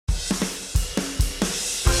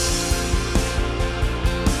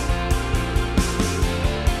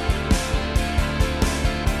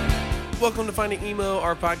Welcome to Finding Emo,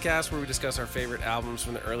 our podcast where we discuss our favorite albums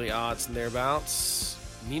from the early aughts and thereabouts.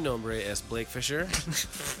 Mi nombre es Blake Fisher.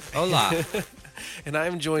 Hola. And I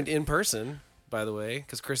am joined in person, by the way,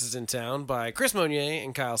 because Chris is in town, by Chris Monnier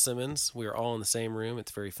and Kyle Simmons. We are all in the same room.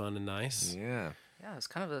 It's very fun and nice. Yeah. Yeah, it's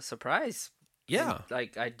kind of a surprise. Yeah. And,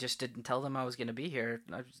 I just didn't tell them I was going to be here.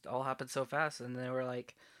 It all happened so fast. And they were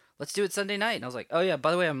like, let's do it Sunday night. And I was like, oh, yeah,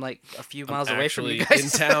 by the way, I'm like a few miles away from you guys.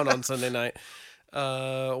 In town on Sunday night.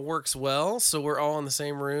 Works well, so we're all in the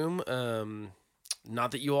same room.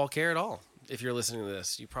 Not that you all care at all. If you're listening to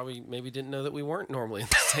this, you probably maybe didn't know that we weren't normally in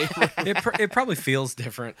the same room. It probably feels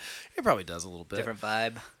different. It probably does a little bit. Different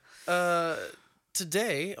vibe.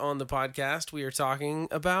 Today on the podcast, we are talking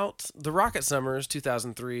about the Rocket Summers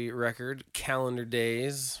 2003 record, Calendar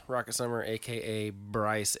Days. Rocket Summer, a.k.a.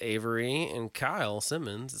 Bryce Avery, and Kyle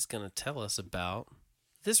Simmons is going to tell us about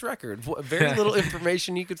this record. Very little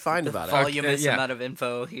information you could find about it. Voluminous amount of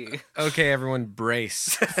info here. Okay, everyone,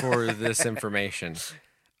 brace for this information.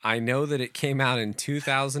 I know that it came out in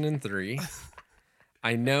 2003.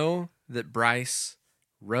 I know that Bryce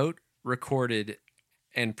wrote, recorded,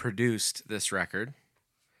 and produced this record.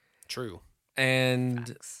 True. And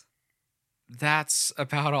Facts. that's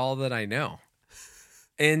about all that I know.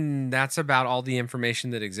 And that's about all the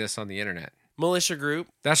information that exists on the internet. Militia Group.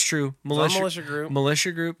 That's true. Militia Group.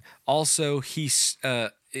 Militia Group. Also,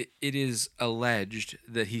 it is alleged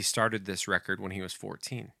that he started this record when he was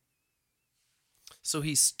 14. So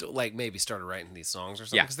he maybe started writing these songs or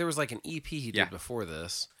something. Yeah. Because there was like an EP he did Yeah. before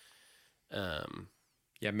this.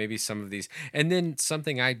 Yeah, maybe some of these. And then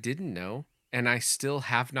something I didn't know, and I still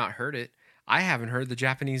have not heard it. I haven't heard the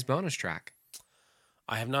Japanese bonus track.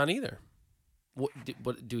 I have not either. What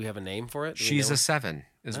do we have a name for it? Do we She's know? a 7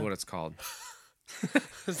 is Oh. what it's called.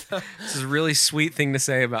 This is a really sweet thing to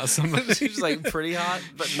say about somebody. She's like pretty hot,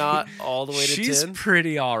 but not all the way to She's 10.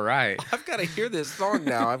 pretty all right. I've got to hear this song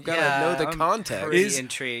now. I've got to know the I'm context. Pretty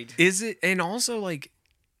intrigued. Is it? And also, like,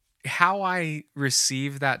 how I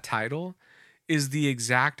receive that title is the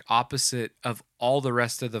exact opposite of all the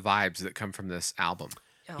rest of the vibes that come from this album.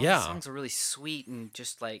 Yeah. The songs are really sweet and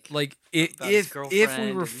just like Like, about his if we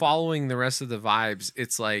girlfriend were and- following the rest of the vibes,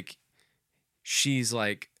 it's like she's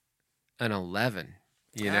like an 11,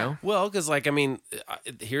 you Yeah. know? Well, because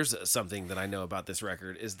here's something that I know about this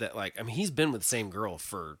record is that he's been with the same girl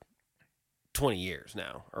for 20 years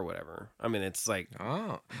now or whatever. I mean, it's like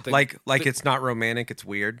Oh, The- like the- it's not romantic. It's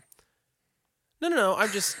weird. no.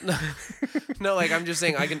 I'm just no. Like I'm just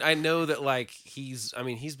saying. I know that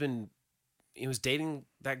he was dating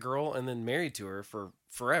that girl and then married to her for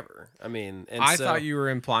forever. I mean, and I so, thought you were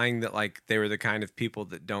implying that like they were the kind of people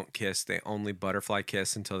that don't kiss; they only butterfly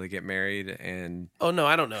kiss until they get married. And Oh no,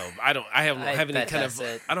 I don't know. I don't have any bet kind of.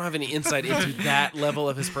 that's it. I don't have any insight into that level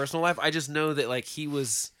of his personal life. I just know that he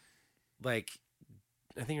was I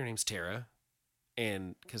think her name's Tara,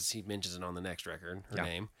 and because he mentions it on the next record, her Yeah.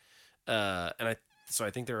 name, so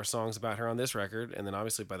I think there are songs about her on this record, and then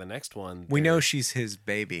obviously by the next one, we know there- she's his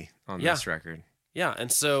baby on Yeah. this record. Yeah,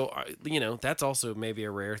 and so that's also maybe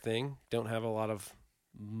a rare thing. Don't have a lot of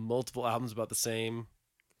multiple albums about the same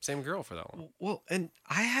girl for that long. Well, and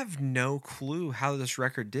I have no clue how this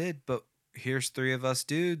record did, but here's three of us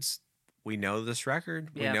dudes. We know this record.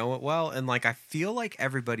 Yeah. We know it well, and I feel like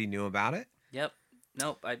everybody knew about it. Yep.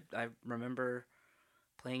 Nope. I remember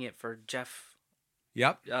playing it for Jeff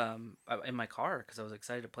Yep, in my car because I was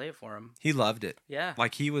excited to play it for him. he loved it. Yeah.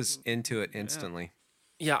 Like he was into it instantly.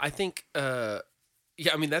 Yeah, I think. I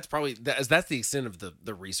mean that's probably that's the extent of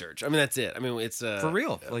the research. I mean that's it. I mean it's For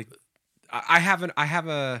real. Like I have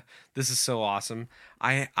a. This is so awesome.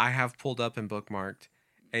 I have pulled up and bookmarked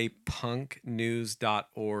a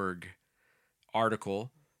punknews.org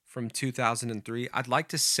article from 2003. I'd like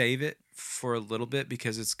to save it for a little bit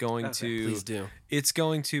because it's going Okay, to Please do. it's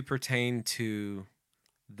going to pertain to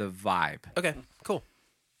the vibe. Okay, cool.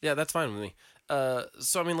 Yeah, that's fine with me.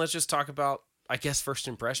 So I mean, let's just talk about, I guess, first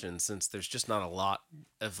impressions, since there's just not a lot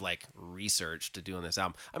of research to do on this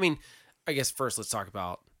album. I mean, I guess first let's talk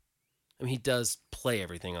about. I mean, he does play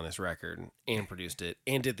everything on this record and produced it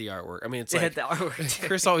and did the artwork. I mean, it's They like had the artwork.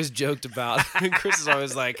 Chris always joked about. Chris is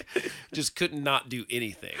always just could not do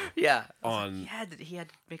anything. Yeah. On- He had to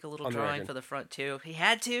make a little on the drawing record. for the front too. He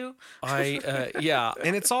had to. Yeah.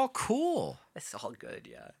 And it's all cool. It's all good.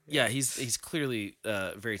 Yeah. Yeah, he's clearly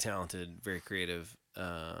very talented, very creative,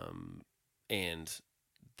 and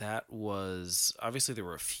that was obviously there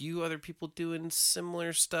were a few other people doing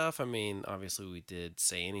similar stuff. I mean, obviously we did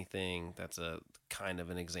Say Anything. That's a kind of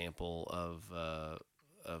an example of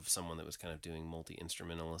someone that was kind of doing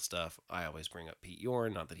multi-instrumentalist stuff. I always bring up Pete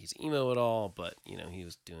Yorn, not that he's emo at all, but he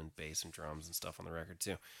was doing bass and drums and stuff on the record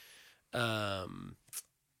too. And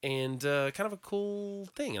kind of a cool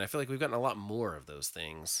thing. And I feel like we've gotten a lot more of those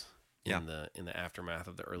things in the aftermath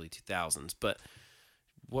of the early 2000s. But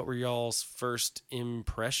what were y'all's first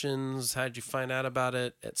impressions? How did you find out about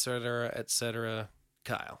it, et cetera, et cetera?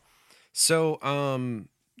 Kyle. So,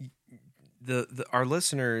 our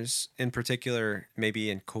listeners in particular, maybe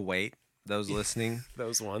in Kuwait, those listening,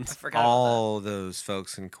 Those ones. I forgot all those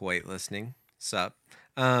folks in Kuwait listening, sup?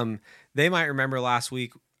 They might remember last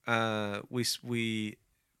week we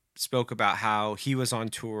spoke about how he was on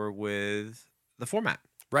tour with the Format,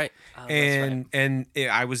 Right. about that. Oh, that's right.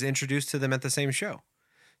 I was introduced to them at the same show.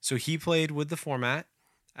 So he played with the Format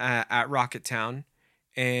at Rocket Town,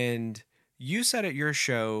 and you said at your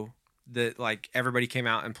show that like everybody came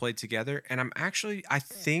out and played together. And I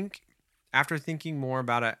think after thinking more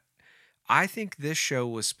about it, I think this show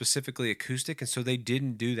was specifically acoustic, and so they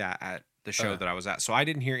didn't do that at the show that I was at. So I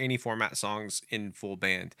didn't hear any Format songs in full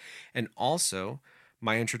band. And also,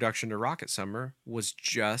 my introduction to Rocket Summer was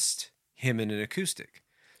just him in an acoustic.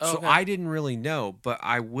 Oh, so okay. I didn't really know, but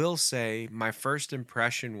I will say my first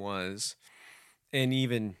impression was, and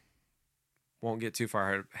even won't get too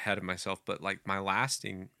far ahead of myself, but like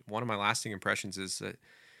one of my lasting impressions is that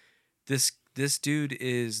this dude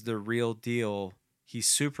is the real deal. He's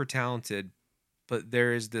super talented, but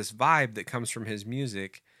there is this vibe that comes from his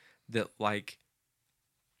music that like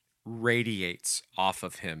radiates off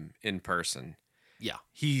of him in person. Yeah.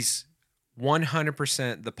 He's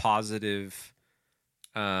 100% the positive,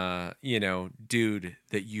 dude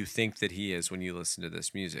that you think that he is when you listen to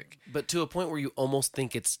this music. But to a point where you almost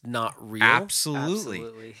think it's not real.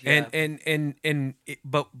 Absolutely. Yeah.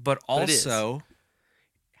 But also,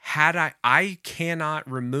 had I cannot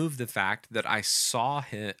remove the fact that I saw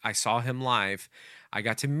him live. I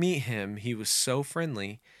got to meet him. He was so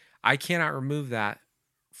friendly. I cannot remove that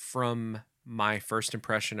from my first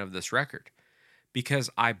impression of this record because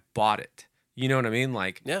I bought it. You know what I mean?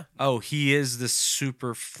 Like, Yeah. oh, he is this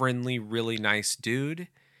super friendly, really nice dude.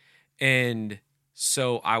 And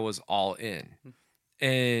so I was all in.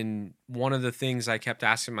 And one of the things I kept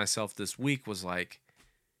asking myself this week was like,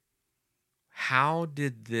 how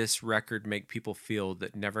did this record make people feel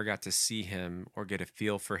that never got to see him or get a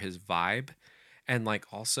feel for his vibe? And like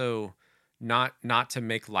also not to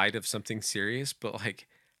make light of something serious, but like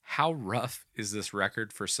how rough is this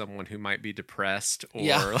record for someone who might be depressed or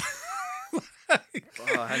Yeah.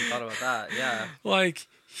 Oh, I hadn't thought about that. Yeah. like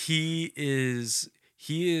he is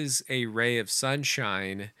a ray of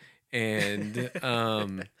sunshine and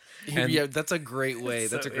Yeah, that's a great way.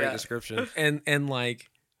 That's a So, great yeah. description. and like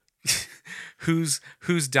who's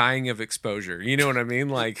dying of exposure, you know what I mean,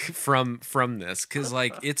 like from this, because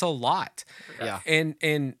like it's a lot. Yeah.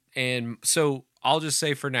 And so I'll just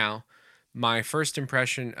say for now, my first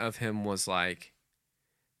impression of him was like,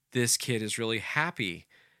 this kid is really happy,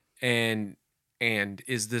 and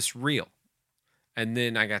is this real? And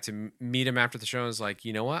then I got to meet him after the show and was like,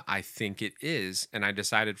 you know what, I think it is. And I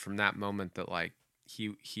decided from that moment that like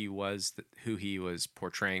he was who he was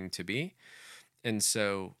portraying to be. And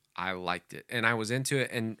so I liked it and I was into it.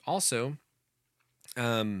 And also,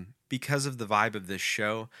 because of the vibe of this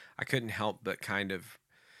show, I couldn't help but kind of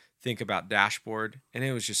think about Dashboard, and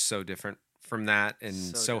it was just so different from that and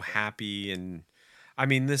so different. happy. And I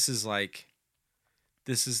mean, this is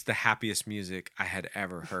the happiest music I had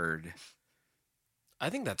ever heard. I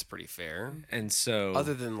think that's pretty fair. And so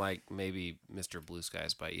Other than like maybe Mr. Blue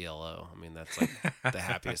Skies by ELO. I mean, that's like the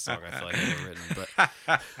happiest song I feel like I've ever written.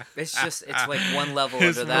 But It's like one level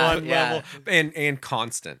It's under that. one Yeah. level, and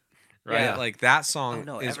constant, right? Yeah. Like that song Oh,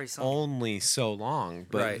 no, is every song. only so long,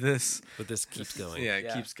 but Right. this keeps going. it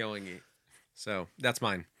Yeah. keeps going. So that's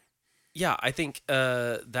mine. Yeah, I think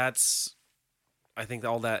I think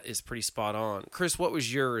all that is pretty spot on. Chris, what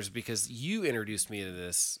was yours? Because you introduced me to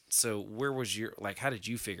this. So where was your how did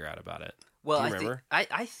you figure out about it? Well, Do you I remember?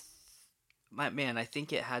 think I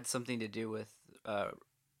think it had something to do with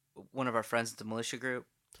one of our friends at the militia group,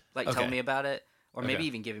 like Okay. telling me about it, or maybe Okay.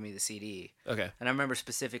 even giving me the CD. Okay. And I remember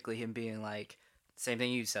specifically him being like, same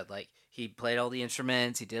thing you said, like he played all the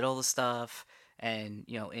instruments, he did all the stuff, and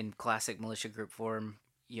in classic militia group form,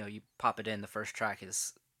 you pop it in. The first track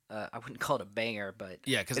is I wouldn't call it a banger, but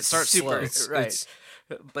Yeah, because it it's starts super, slow. right?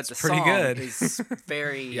 But the pretty song good. is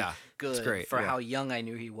very Yeah, good great, for yeah. how young I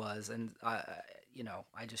knew he was, and I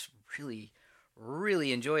just really,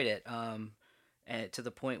 really enjoyed it. And to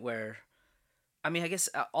the point where, I mean, I guess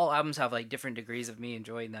all albums have like different degrees of me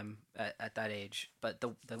enjoying them at that age. But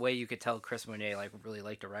the way you could tell Chris Monet like really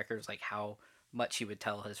liked the record is like how much he would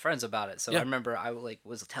tell his friends about it. So Yeah. I remember I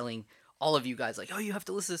was telling all of you guys like, oh, you have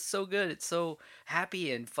to listen. It's so good. It's so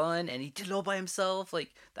happy and fun. And he did it all by himself.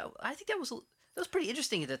 Like that. I think that was pretty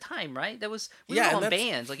interesting at the time, right? That was we were Yeah, all and in that's-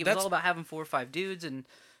 bands. Like it was all about having 4 or 5 dudes and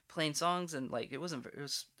playing songs, and like there wasn't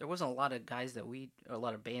a lot of guys or a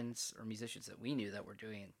lot of bands or musicians that we knew that were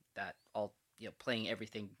doing that all, playing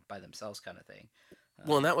everything by themselves kind of thing.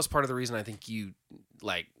 Well, and that was part of the reason I think you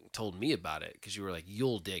like told me about it, because you were like,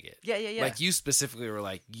 you'll dig it. Yeah. Like you specifically were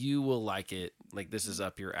like, you will like it. Like this is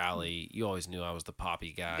up your alley. You always knew I was the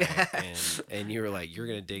poppy guy, and you were like, you're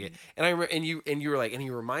gonna dig it. And I remember, and you were like, and he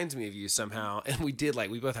reminds me of you somehow. And we did, like,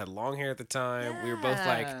 we both had long hair at the time. We were both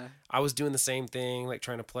like, Yeah. I was doing the same thing, like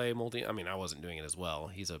trying to play multi. I mean, I wasn't doing it as well.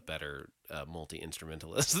 He's a better multi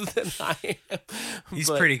instrumentalist than I am. He's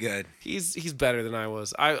But pretty good. He's better than I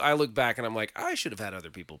was. I look back and I'm like, I should have had other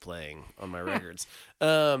people playing on my records.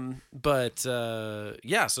 Yeah,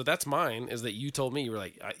 so that's mine, is that you told me, you were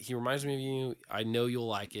like, he reminds me of you. I know you'll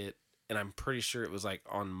like it. And I'm pretty sure it was like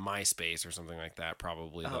on MySpace or something like that,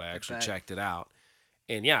 probably, that I actually checked it out.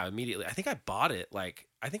 And yeah, immediately, I think I bought it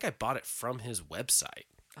from his website.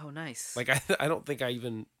 Oh, nice. Like, I don't think I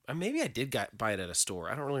even, maybe I did buy it at a store.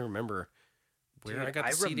 I don't really remember where Dude, I got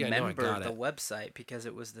the CD. I know I remember got the it. website because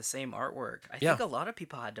it was the same artwork. I Yeah. think a lot of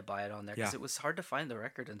people had to buy it on there because Yeah. it was hard to find the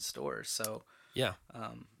record in stores. So Yeah.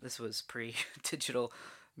 this was pre-digital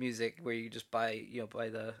music where you just buy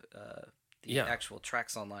the Yeah. actual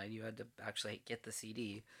tracks online. You had to actually get the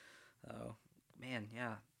CD. Oh man,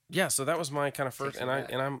 yeah. Yeah, so that was my kind of first, Takes and me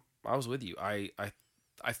back. I was with you. I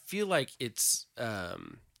feel like it's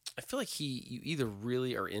I feel like you either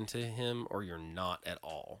really are into him or you're not at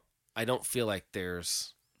all. I don't feel like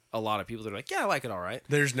there's a lot of people that are like, yeah, I like it all right.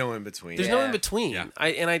 There's no in between. There's no in Yeah. between. Yeah.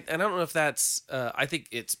 I don't know if that's I think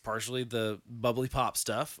it's partially the bubbly pop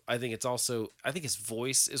stuff. I think it's also, I think his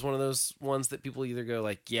voice is one of those ones that people either go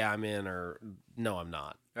like, yeah, I'm in, or no, I'm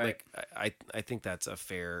not. Right. Like I think that's a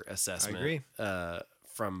fair assessment. agree.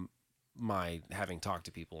 From my having talked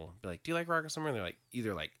to people, be like, do you like rock or something? And they're like,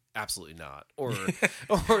 either like absolutely not, or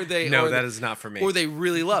they No, or that they- is not for me. or they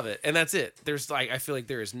really love it, and that's it. There's like, I feel like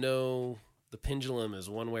there is no, the pendulum is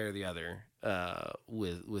one way or the other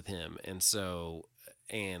with him. And so,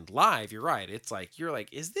 and live, you're right, it's like, you're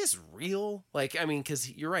like, is this real? Like, I mean,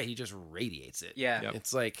 because you're right, he just radiates it. Yeah. Yep.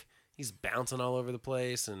 It's like he's bouncing all over the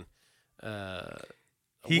place. And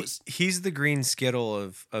he's the green skittle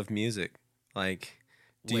of music. Like,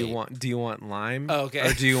 do you want lime? Oh, okay.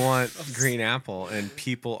 Or do you want green apple? And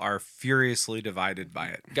people are furiously divided by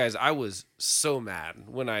it. guys, I was so mad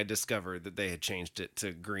when I discovered that they had changed it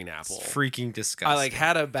to green apple. It's freaking disgusting. I like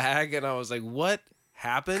had a bag and I was like, what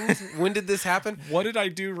happened? When did this happen? What did I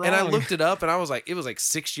do wrong? And I looked it up, and I was like, it was like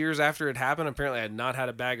 6 years after it happened. Apparently, I had not had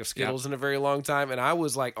a bag of Skittles in a very long time, and I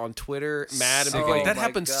was like on Twitter mad and being like, Oh that my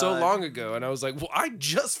happened so God. long ago. And I was like, well, I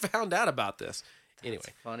just found out about this. Anyway,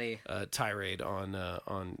 Funny. tirade on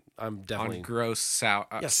I'm definitely on gross sour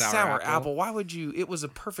sour apple. Why would you? It was a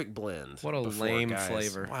perfect blend. What a before, lame guys.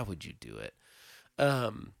 flavor. Why would you do it?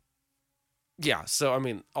 Yeah. So I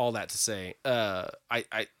mean, all that to say,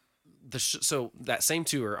 so that same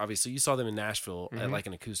tour, obviously, you saw them in Nashville at like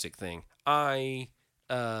an acoustic thing. He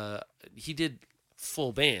did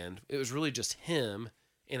full band. It was really just him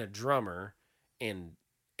and a drummer and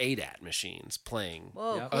ADAT machines playing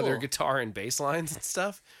Whoa, other cool. guitar and bass lines and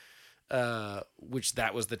stuff. Which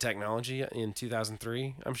that was the technology in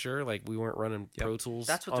 2003. I'm sure, like, we weren't running Pro Tools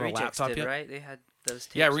That's what on the a Rejects laptop did, yet. right? They had those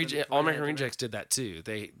tapes. Yeah, before they All American had the Rejects did that too.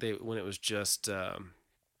 They when it was just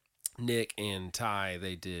Nick and Ty,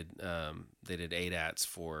 they did ADATs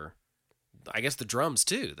for, I guess, the drums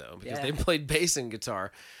too, though, because Yeah. they played bass and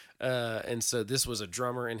guitar. And so this was a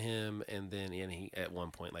drummer and him, and then he at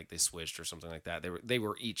one point, like, they switched or something like that. They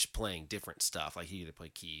were each playing different stuff. Like, he either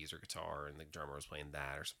played keys or guitar, and the drummer was playing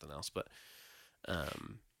that or something else. But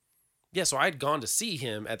yeah, so I'd gone to see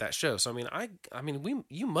him at that show. So I mean,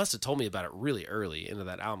 you must have told me about it really early into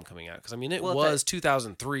that album coming out, because I mean, it Well, was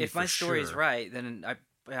 2003. If for my story's sure. right, then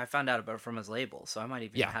I found out about it from his label, so I might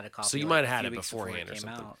even had a copy. So you like, might a have had few it weeks before beforehand or came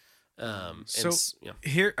something. out.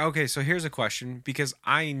 Here's a question, because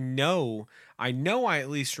I know I at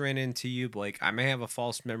least ran into you, Blake. I may have a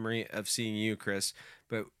false memory of seeing you, Chris,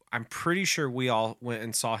 but I'm pretty sure we all went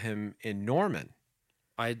and saw him in Norman.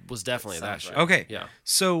 I was definitely at that Sounds show. right. Okay. Yeah.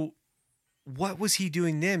 So what was he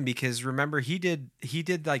doing then? Because remember, he did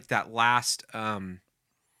like that last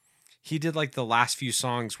he did like the last few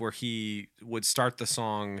songs where he would start the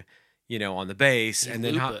song, on the bass, He'd and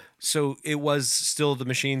then loop it. so it was still the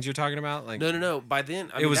machines you're talking about? Like, No. By then,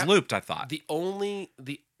 I mean, it was that- looped, I thought. The only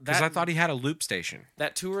Because I thought he had a loop station.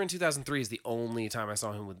 That tour in 2003 is the only time I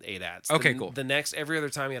saw him with 8-ats. Okay, cool. The next, every other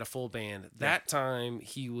time he had a full band. That time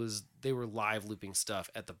they were live looping stuff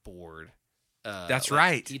at the board. That's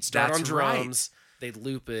right. He'd start on That's drums, they'd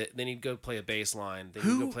loop it, then he'd go play a bass line, then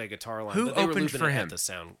he'd go play a guitar line. Who but they were opened looping for it him? at the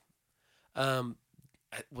sound.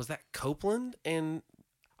 Was that Copeland? And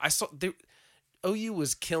I saw OU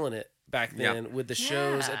was killing it back then with the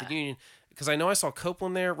shows at the Union. Because I know I saw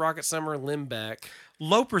Copeland there, Rocket Summer, Limbeck.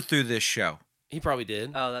 Loper through this show. He probably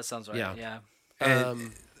did. Oh, that sounds right. Yeah. Yeah.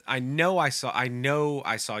 And I know I saw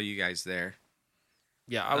you guys there.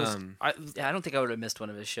 Yeah, I was. Yeah, I don't think I would have missed one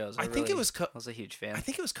of his shows. I think it was. I was a huge fan. I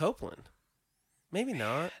think it was Copeland. Maybe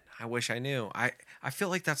not. I wish I knew. I feel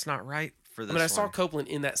like that's not right for this. I saw Copeland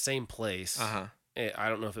in that same place. Uh-huh. I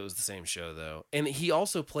don't know if it was the same show though. And he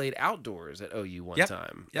also played outdoors at OU one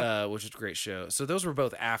time, which was a great show. So those were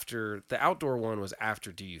both after the outdoor one was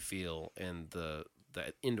after Do You Feel, and the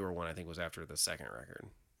indoor one I think was after the second record.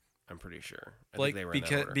 I'm pretty sure. I think they were in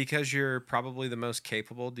that order. Because you're probably the most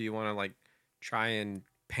capable. Do you want to like try and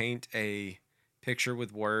paint a picture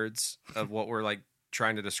with words of what we're like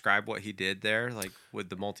trying to describe what he did there, like with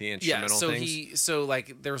the multi-instrumental things? So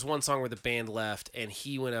like there was one song where the band left and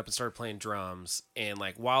he went up and started playing drums, and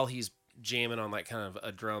like while he's jamming on like kind of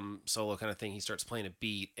a drum solo kind of thing, he starts playing a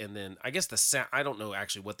beat, and then I guess the sound, I don't know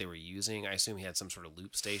actually what they were using. I assume he had some sort of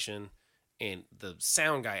loop station, and the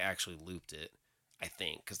sound guy actually looped it, I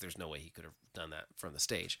think, because there's no way he could have done that from the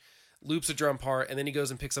stage. Loops a drum part, and then he goes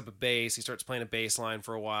and picks up a bass. He starts playing a bass line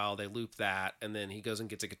for a while. They loop that, and then he goes and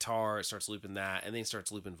gets a guitar. It starts looping that, and then he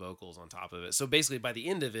starts looping vocals on top of it. So basically, by the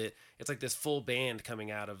end of it, it's like this full band coming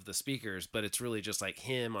out of the speakers, but it's really just like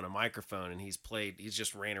him on a microphone, and he's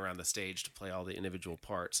just ran around the stage to play all the individual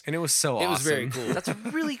parts. And it was so awesome. It was very cool. That's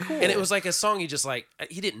really cool. And it was like a song he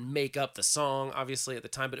didn't make up the song, obviously, at the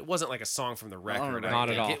time, but it wasn't like a song from the record. Not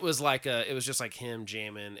at all. It was just like him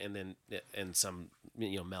jamming and some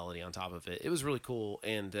melody on top of it. It was really cool,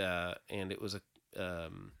 and it was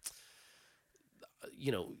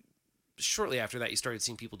shortly after that you started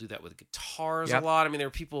seeing people do that with guitars a lot. I mean, there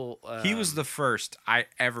were people. He was the first I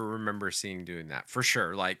ever remember seeing doing that for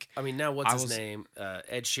sure. Like, I mean, now what's his name?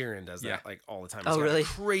 Ed Sheeran does that like all the time. He's got really? A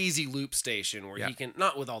crazy loop station where he can,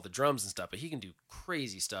 not with all the drums and stuff, but he can do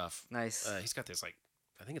crazy stuff. Nice. He's got this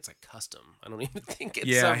I think it's like custom. I don't even think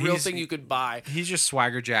it's a real thing you could buy. He's just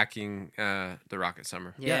swagger jacking the Rocket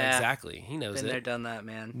Summer. Yeah, exactly. He knows Been it. there, done that,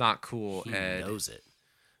 man. Not cool, He Ed. knows it.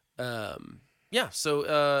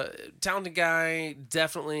 So talented guy,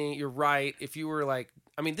 definitely. You're right. If you were like,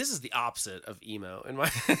 I mean, this is the opposite of emo in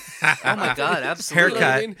my. Oh my god, absolutely.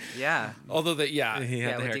 Haircut. I mean? Yeah. Although He had Yeah, the with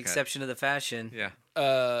haircut. the exception of the fashion. Yeah.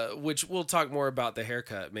 which we'll talk more about the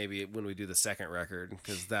haircut maybe when we do the second record,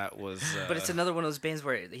 because that was. But it's another one of those bands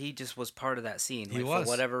where he just was part of that scene. He like, was. for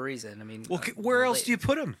whatever reason. I mean, Well, where else do you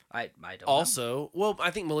put him? I don't know. also, well,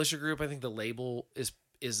 I think Militia Group. I think the label is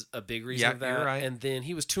a big reason Yeah, of that. you're right. And then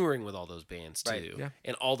he was touring with all those bands too. Right, yeah.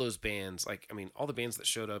 And all those bands, like, I mean, all the bands that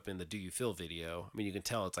showed up in the Do You Feel video, I mean, you can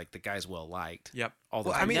tell it's like the guy's well liked. Yep. All the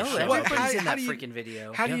Well, time I mean, No, they show what- up. everybody's how- in how that do you- freaking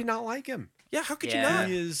video. How do you not like him? Yeah, how could you Yeah. not?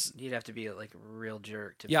 He is. You'd have to be like a real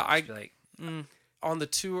jerk to Yeah, just be like, On the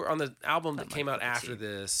tour, on the album that Not my came out cup of after tea.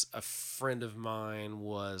 this, a friend of mine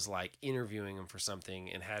was like interviewing him for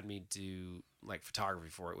something and had me do like photography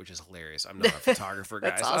for it, which is hilarious. I'm not a photographer,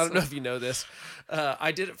 guys. That's I don't know awesome. if you know this.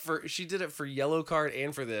 She did it for Yellow Card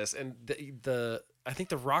and for this, and I think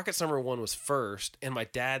the Rocket Summer one was first, and my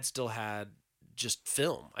dad still had just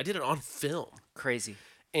film. I did it on film, crazy.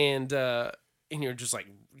 and you're just like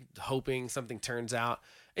hoping something turns out.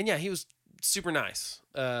 And yeah, he was super nice,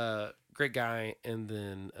 great guy. And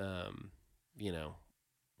then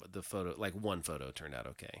the photo, like one photo turned out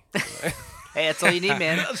okay. Hey, that's all you need,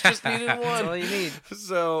 man. That's just needed one. That's all you need.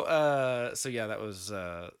 So yeah, that was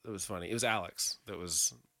it was funny. It was Alex that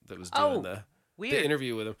was doing the Weird.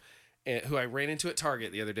 interview with him, who I ran into at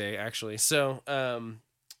Target the other day, actually. So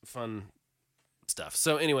fun stuff.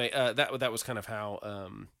 So anyway, that was kind of how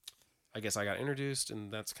I guess I got introduced,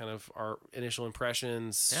 and that's kind of our initial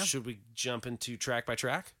impressions. Yeah. Should we jump into track by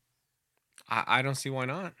track? I don't see why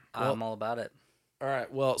not. I'm all about it. All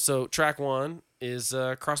right. Well, so track one is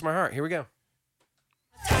Cross My Heart. Here we go.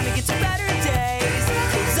 Time to get to better days,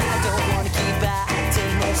 'cause I don't wanna keep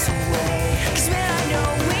acting this way. 'Cause man, I know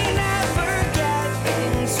we never get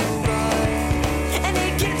things right, and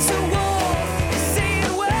it gets so old to say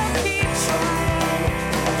we'll keep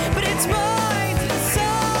trying, but it's mine to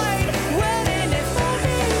decide when and if I'll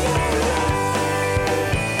be alright,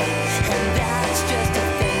 and that's just a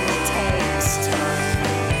thing that takes time.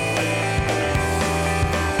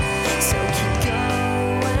 So keep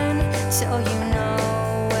going till you know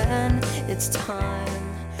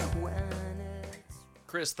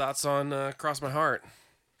thoughts on "Cross My Heart"?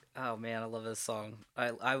 Oh man, I love this song. I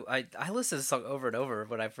listened to this song over and over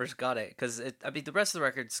when I first got it because the rest of the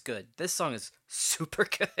record's good. This song is super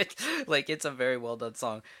good. Like it's a very well done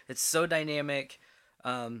song. It's so dynamic.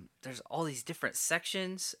 There's all these different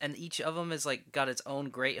sections, and each of them is like got its own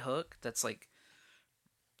great hook. That's like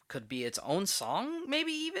could be its own song,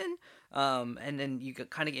 maybe even. And then you get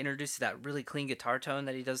kind of introduced to that really clean guitar tone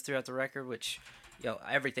that he does throughout the record, which,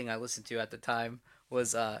 everything I listened to at the time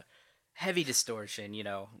was heavy distortion,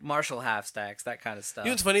 Marshall half stacks, that kind of stuff. You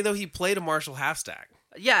know what's funny though? He played a Marshall half stack.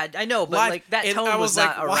 Yeah, I know, but Live. like that And tone I was was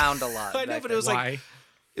like, not why- around a lot. I know, back but it was then. like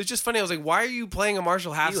it was just funny. I was like, why are you playing a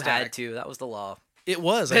Marshall half you stack? had to. That was the law. It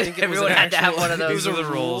was. I think it was Everyone an had to have actual- one of those. It was These a are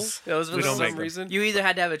the rule. rules. Those were We the don't For make some them. reason. You either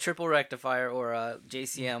had to have a triple rectifier or a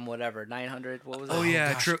JCM, whatever, 900. What was it? Oh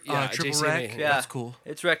yeah, gosh, triple JCM, rec. yeah. That's cool.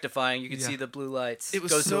 It's rectifying. You can Yeah. see the blue lights. It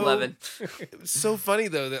was goes so- to 11. It was so funny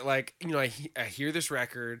though that I hear this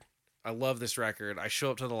record. I love this record. I show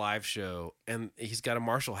up to the live show and he's got a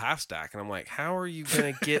Marshall half stack, and I'm like, how are you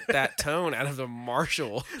gonna get that tone out of the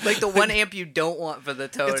Marshall? Like the one amp you don't want for the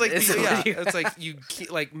tone. It's like is yeah, what you- it's like you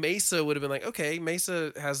like Mesa would have been like, okay,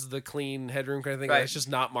 Mesa has the clean headroom kind of thing. Right. That's just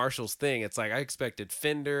not Marshall's thing. It's like I expected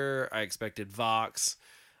Fender, I expected Vox,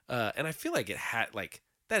 and I feel like it had like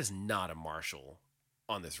that is not a Marshall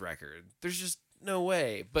on this record. There's just no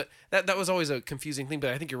way. But that was always a confusing thing. But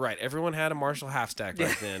I think you're right. Everyone had a Marshall half stack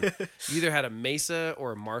back then. You either had a Mesa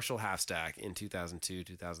or a Marshall half stack in 2002,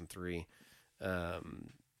 2003.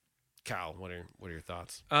 Kyle, what are your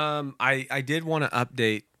thoughts? I did want to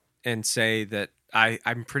update and say that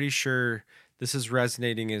I'm pretty sure this is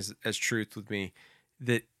resonating as truth with me,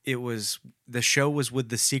 that the show was with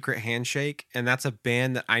the Secret Handshake, and that's a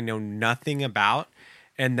band that I know nothing about,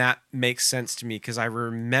 and that makes sense to me because I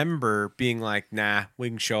remember being like, nah, we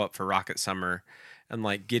can show up for Rocket Summer, and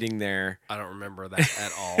like getting there. I don't remember that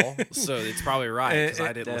at all. So it's probably right because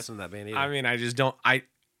I didn't listen to that band either. I mean, I just don't.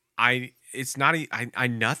 It's not. I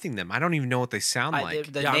nothing them. I don't even know what they sound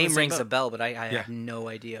like. the Yeah, I'm the name same rings boat. a bell, but I Yeah. have no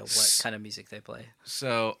idea what kind of music they play.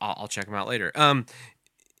 So I'll check them out later.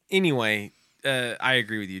 Anyway, I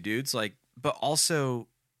agree with you, dudes. Like, but also,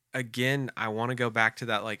 again, I want to go back to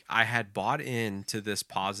that. Like, I had bought into this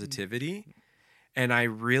positivity, and I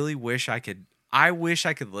really wish I could. I wish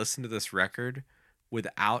I could listen to this record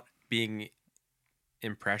without being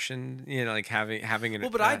impressioned. Like having an. well,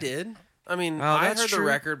 but I did. I mean, Oh, I that's heard the true.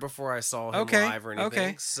 record before I saw him Okay, live or anything.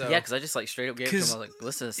 okay. So Yeah, because I just like straight up gave it to him. I 'Cause was like,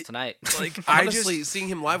 listen to this tonight. like I honestly, just seeing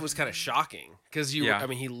him live was kind of shocking because Yeah. I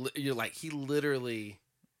mean, he literally.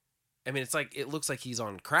 I mean, it's like it looks like he's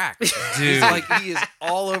on crack. Dude. He's like he is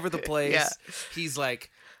all over the place. Yeah. He's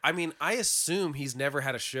like, I mean, I assume he's never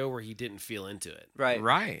had a show where he didn't feel into it. right.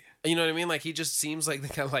 right. You know what I mean? Like he just seems like the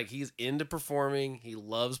kind of like he's into performing. He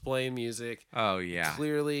loves playing music. Oh yeah.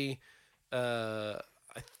 Clearly,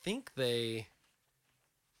 I think they.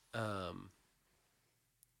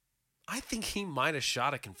 I think he might have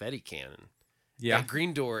shot a confetti cannon Yeah. at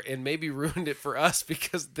Green Door and maybe ruined it for us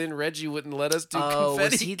because then Reggie wouldn't let us do Oh, was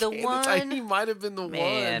confetti he the cannons. one? He might have been the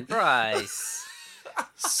Man, one. Bryce.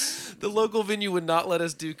 The local venue would not let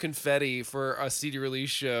us do confetti for a CD release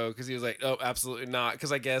show because he was like, "Oh, absolutely not."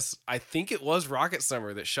 Because I think it was Rocket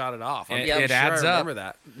Summer that shot it off. It- I'm it sure adds I up. remember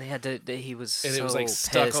that They had to. He was And so it was, like,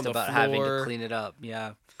 stuck pissed on the about having to floor. clean it up.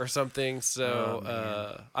 Yeah. or something. So Oh,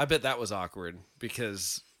 man. I bet that was awkward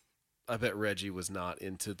because I bet Reggie was not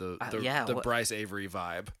into the yeah, the what- Bryce Avery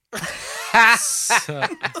vibe.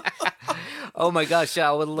 Oh my gosh, yeah,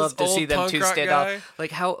 I would love to This see old them punk two rock stand guy. out.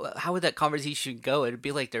 Like how would that conversation go? It'd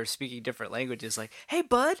be like they're speaking different languages. Like, hey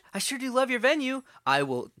bud, I sure do love your venue. I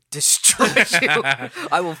will destroy you.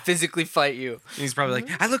 I will physically fight you. He's probably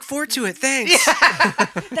like, I look forward to it. Thanks.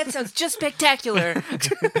 That sounds just spectacular.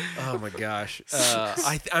 Oh my gosh,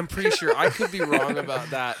 I'm pretty sure I could be wrong about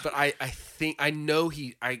that, but I think I know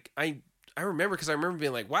I remember because I remember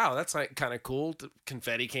being like, wow, that's like kind of cool.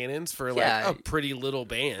 Confetti cannons for like Yeah. a pretty little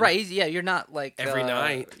band, Right? Yeah, you're not like Every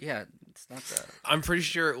night. Yeah, it's not that. I'm pretty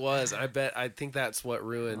sure it was. I think that's what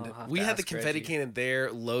ruined. I'll have We to had the ask confetti Reggie. cannon there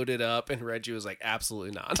loaded up, and Reggie was like,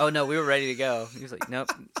 absolutely not. Oh no, we were ready to go. He was like, nope.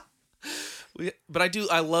 But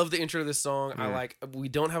I love the intro to this song. We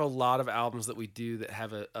don't have a lot of albums that we do that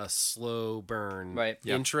have a slow burn Right.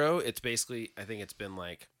 Yep. intro. It's basically, I think it's been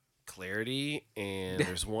like Clarity, and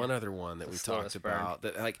there's one other one that we talked slowest burn. about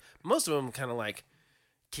that like most of them kind of like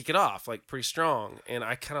kick it off like pretty strong, and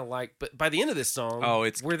I kind of like. But by the end of this song,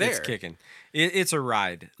 we're there. It's kicking. It's a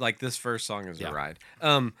ride. Like this first song is Yeah. a ride.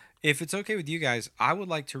 If it's okay with you guys, I would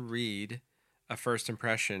like to read a first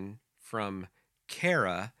impression from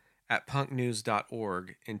Kara at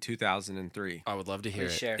punknews.org in 2003. I would love to hear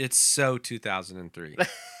Please it. share. It's so 2003.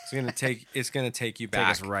 It's gonna take you Take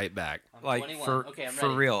back. us right back. I'm Like 21. for Okay, I'm for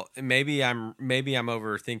ready. real. Maybe I'm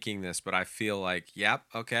overthinking this, but I feel like, yep,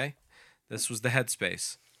 okay. This was the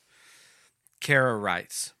headspace. Kara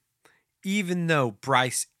writes, even though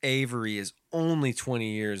Bryce Avery is only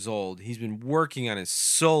 20 years old, he's been working on his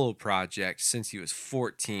solo project since he was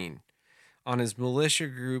 14. On his Militia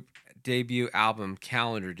Group debut album,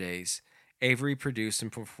 Calendar Days, Avery produced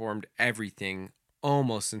and performed everything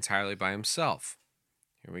almost entirely by himself.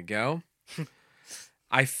 Here we go.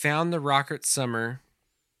 I found the Rocket Summer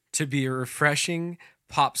to be a refreshing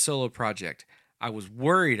pop solo project. I was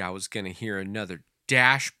worried I was going to hear another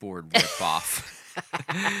Dashboard ripoff.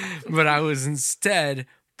 But I was instead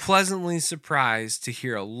pleasantly surprised to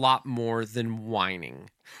hear a lot more than whining.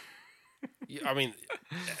 I mean,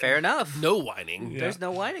 Fair enough. no whining. There's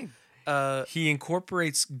no whining. He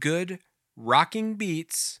incorporates good rocking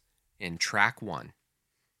beats in track 1.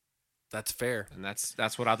 That's fair. And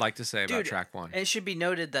that's what I'd like to say about Dude, track 1. And it should be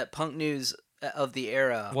noted that punk news of the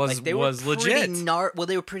era they Was were pretty legit. well,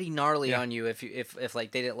 they were pretty gnarly Yeah. on you if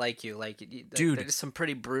like they didn't like you. Like, Dude. there's some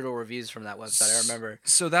pretty brutal reviews from that website. I remember.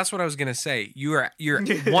 So that's what I was gonna say. You're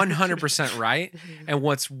 100% right. And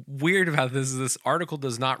what's weird about this is this article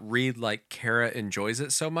does not read like Kara enjoys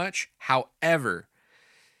it so much. However,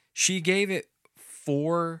 she gave it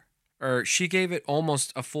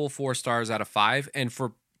almost a full 4 stars out of 5. And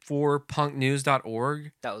for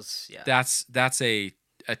punknews.org, That was that's a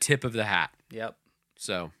tip of the hat. Yep.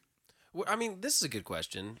 So Well, I mean, this is a good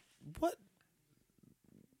question.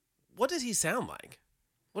 What does he sound like?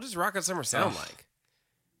 What does Rocket Summer sound like?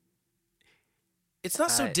 It's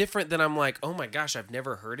not so different than I'm like, oh my gosh, I've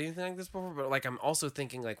never heard anything like this before. But like, I'm also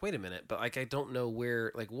thinking like, wait a minute, but like, I don't know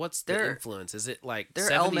where. Like, what's the influence? Is it like There are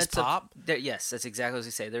 70s elements pop? yes, that's exactly what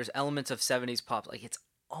you say. There's elements of 70s pop. Like, it's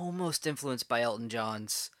almost influenced by Elton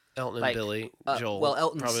John's. Elton and like, Billy, Joel. well,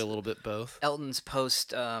 Elton's- probably a little bit both. Elton's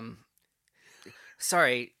post like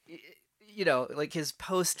his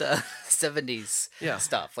post 70s Yeah.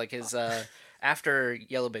 stuff, like his after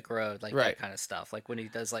Yellow Brick Road, like Right. that kind of stuff, like when he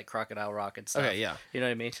does like Crocodile Rock and stuff. Okay, yeah, You know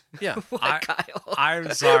what I mean? yeah. What, Kyle?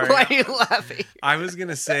 I'm sorry. Why are you laughing? I was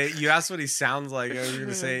gonna say, you asked what he sounds like. I was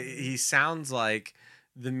gonna say he sounds like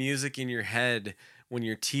the music in your head when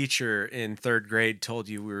your teacher in 3rd grade told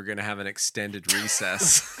you we were gonna have an extended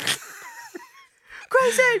recess.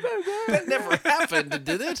 Crazy. That never happened,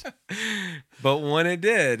 did it? But when it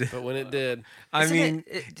did, But when it did, I Isn't mean,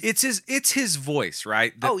 it- it's his voice,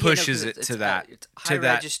 right? That Oh, yeah, no, 'cause pushes it's- it to it's, that. it's high to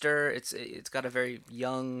that. register. It's got a very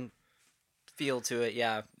young feel to it.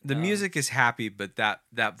 Yeah. The music is happy, but that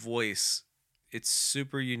voice, it's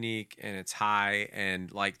super unique and it's high, and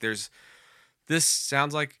like this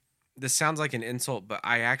sounds like an insult, but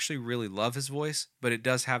I actually really love his voice, but it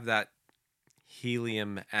does have that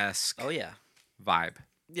helium-esque Oh yeah. vibe.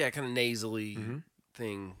 yeah, kind of nasally Mhm.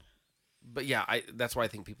 thing. But yeah, that's why I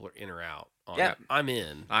think people are in or out on Yeah. it. I'm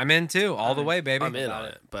in. I'm in too, all the way, baby. I'm in on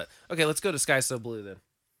it. But okay, let's go to Sky So Blue then.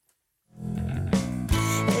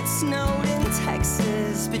 It snowed in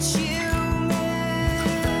Texas, but you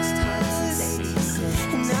missed.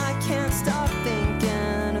 And I can't stop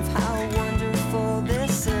thinking of how wonderful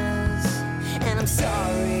this is. And I'm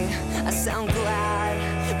sorry, I sound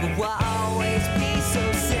glad, but why always be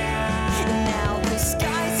so sad? And now the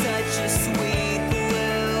sky's such a sweet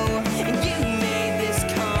blue, and you made this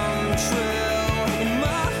come true. And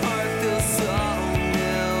my heart feels so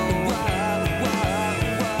new.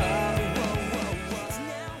 It's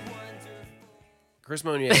now wonderful. Chris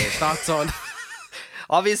Monier, thoughts on?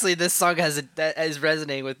 Obviously, this song that is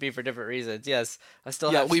resonating with me for different reasons. Yes, I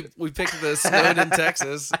still Yeah, have. we picked the snowed in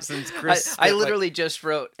Texas since Chris. I spent, like- literally just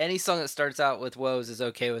wrote any song that starts out with woes is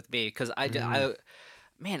okay with me because I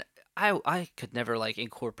could never like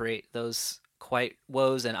incorporate those quite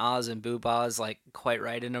woes and ahs and boo-bahs like quite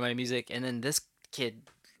right into my music, and then this kid,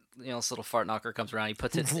 this little fart knocker comes around, he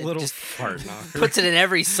puts it Little just fart knocker. puts it in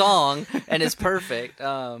every song and it's perfect.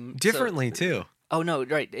 So- Differently too. oh no,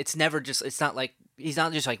 right? It's never just. It's not like he's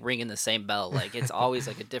not just like ringing the same bell. Like it's always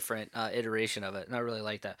like a different iteration of it, and I really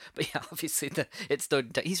like that. But yeah, obviously it's still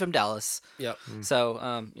he's from Dallas, Yep.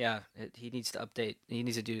 so he needs to update. He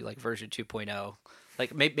needs to do like version 2.0.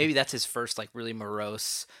 Like maybe that's his first like really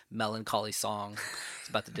morose, melancholy song. It's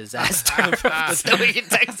about the disaster of snowing in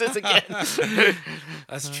Texas again.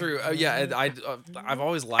 That's true. Yeah, and I've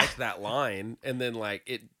always liked that line, and then like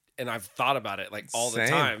it, and I've thought about it like all the Same.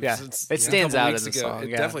 time. Yeah, since it a stands couple out weeks in the ago. song, It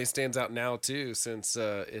yeah. definitely stands out now too, since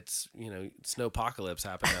it's snowpocalypse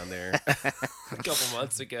happened down there a couple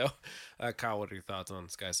months ago. Kyle, what are your thoughts on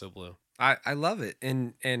Sky So Blue? I love it,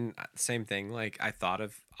 and same thing. Like I thought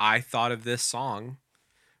of this song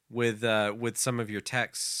with some of your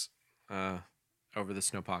texts over the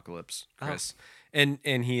snowpocalypse, Chris, and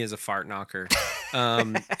he is a fart knocker,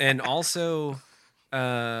 and also,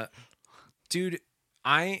 dude,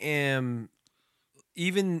 I am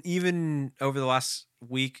even over the last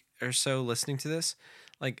week or so listening to this,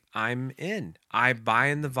 like I'm in. I buy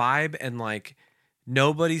in the vibe, and like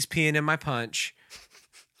nobody's peeing in my punch.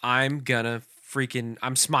 I'm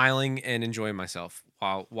smiling and enjoying myself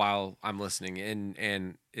while I'm listening,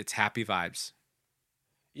 and it's happy vibes.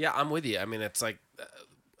 Yeah, I'm with you. I mean, it's like,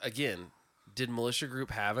 again, did Militia Group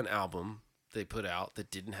have an album they put out that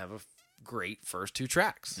didn't have a great first 2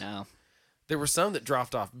 tracks? No. There were some that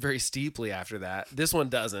dropped off very steeply after that. This one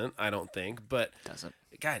doesn't, I don't think. But Doesn't.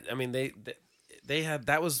 God, I mean, they had,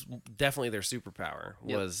 that was definitely their superpower.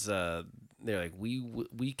 Yep. Was they're like, we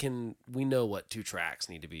know what 2 tracks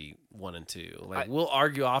need to be 1 and 2. Like we'll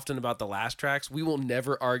argue often about the last tracks. We will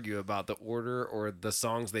never argue about the order or the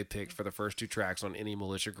songs they picked for the first 2 tracks on any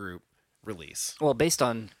Militia Group release. Well, based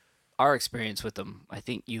on our experience with them, I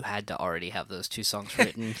think you had to already have those 2 songs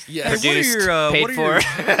written, Yeah. Hey, produced, paid for.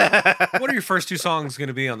 What are your first 2 songs going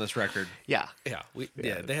to be on this record? Yeah. Yeah,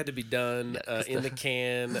 they had to be done in the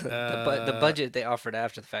can. The budget they offered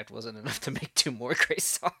after the fact wasn't enough to make 2 more great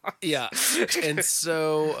songs. Yeah, and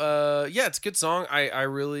so yeah, it's a good song. I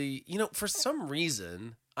really, for some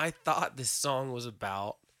reason, I thought this song was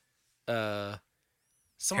about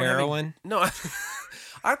someone Heroin? No,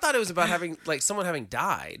 I thought it was about someone having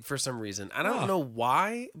died for some reason. I don't know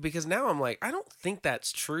why, because now I'm like, I don't think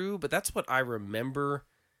that's true, but that's what I remember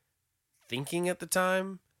thinking at the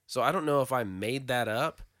time. So I don't know if I made that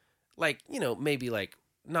up. Like, maybe like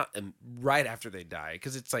not right after they die,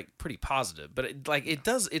 because it's like pretty positive, but it's like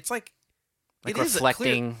Like it is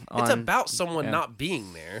reflecting it's on- about someone yeah. not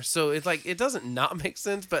being there. So it's like, it doesn't not make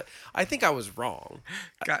sense, but I think I was wrong.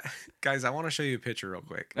 Guys, I want to show you a picture real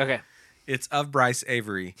quick. Okay. It's of Bryce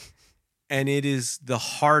Avery, and it is the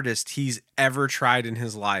hardest he's ever tried in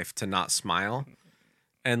his life to not smile.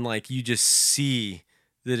 And like you just see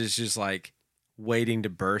that it's just like waiting to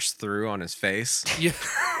burst through on his face.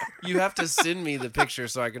 You have to send me the picture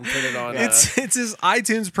so I can put it on. It's his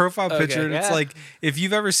iTunes profile picture, and it's yeah. like, if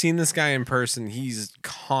you've ever seen this guy in person, he's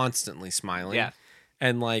constantly smiling. Yeah.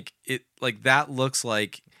 And like that looks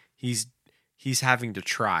like he's having to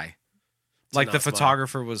try. Like the not smile.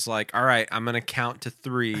 photographer was like, "All right, I'm gonna count to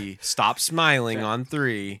 3. Stop smiling on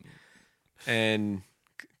 3," and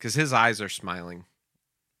because his eyes are smiling.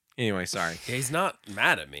 Anyway, sorry. Yeah, he's not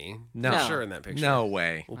mad at me. No. For sure in that picture. No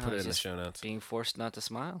way. We'll put it he's in the just show notes. Being forced not to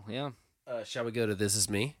smile. Yeah. Shall we go to This Is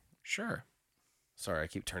Me? Sure. Sorry, I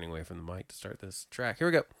keep turning away from the mic to start this track. Here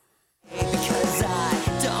we go. Because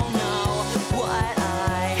I don't know what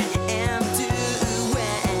I am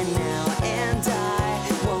doing now, and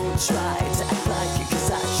I won't try to act like it,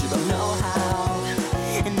 'cause I sure don't know how.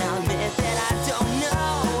 And I'll admit that I don't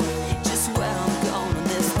know just where I'm going on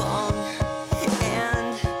this long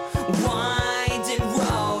and winding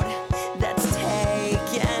road that's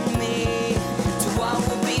taken me to what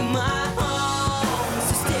will be my home.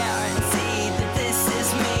 So stare and see that this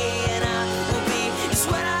is me, and I will be just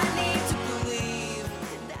what I need to believe.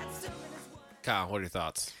 That's something is what Kyle, what are your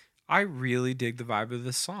thoughts? I really dig the vibe of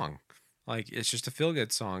this song. Like, it's just a feel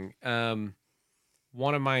good song.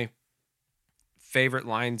 One of my favorite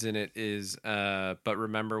lines in it is, but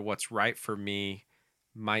remember what's right for me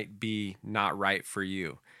might be not right for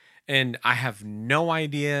you. And I have no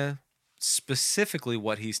idea specifically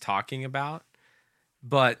what he's talking about,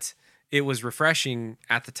 but it was refreshing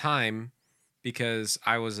at the time because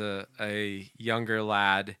I was a younger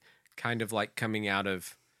lad, kind of like coming out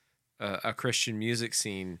of a Christian music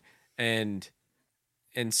scene, and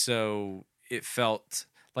so it felt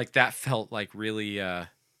like really I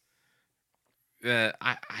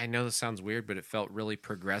know this sounds weird, but it felt really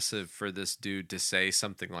progressive for this dude to say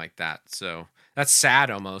something like that. So that's sad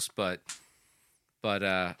almost, but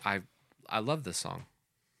I love this song.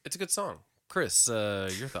 It's a good song. Chris, your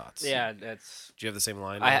thoughts? Yeah, that's. Do you have the same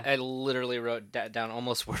line? I literally wrote down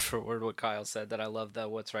almost word for word what Kyle said, that I love the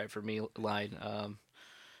 "What's right for me" line.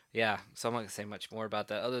 Yeah, so I'm not gonna say much more about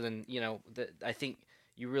that, other than I think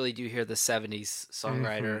you really do hear the '70s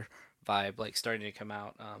songwriter vibe like starting to come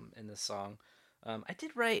out in this song. I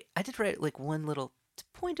did write like one little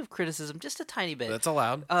point of criticism, just a tiny bit. That's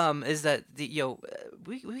allowed. Is that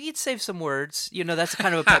we could save some words. That's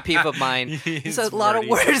kind of a pet peeve of mine. There's a lot of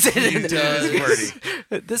words in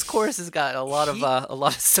it. This chorus has got a lot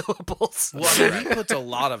of syllables. Well, I mean, he puts a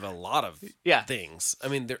lot of Yeah. things. I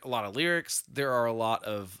mean, there are a lot of lyrics. There are a lot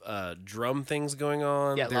of drum things going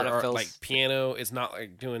on. Yeah, a there lot of are fills. like piano. It's not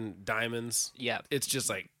like doing diamonds. Yeah. It's just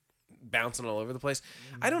like bouncing all over the place.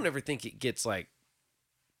 I don't ever think it gets like.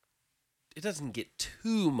 It doesn't get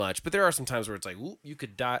too much, but there are some times where it's like, ooh, you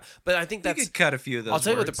could die. But I think You that's. could cut a few of those. I'll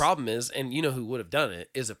tell you what the words. problem is, and you know who would have done it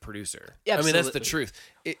is a producer. Yeah, I mean, that's the absolutely.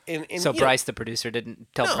 truth. And, So you know, Bryce, the producer, didn't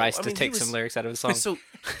tell No, Bryce I to mean, he take was- some lyrics out of his song. So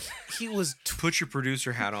he was. Put your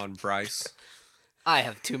producer hat on, Bryce. I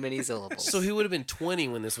have too many syllables. So he would have been 20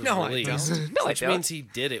 when this was No, I released. don't. No, I which don't. means he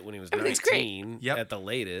did it when he was Everything's great. 19 Yep. at the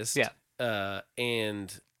latest. Yeah.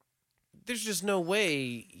 And there's just no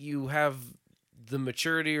way you have the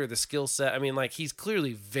maturity or the skill set. I mean, like, he's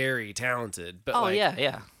clearly very talented, but oh like,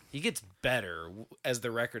 yeah. he gets better as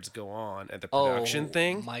the records go on at the production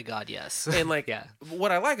thing. My God, yes. And like, yeah.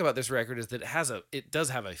 what I like about this record is that it does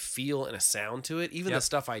have a feel and a sound to it. Even Yep. the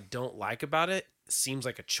stuff I don't like about it seems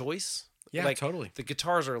like a choice. Yeah, like, totally. The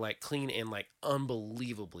guitars are like clean and like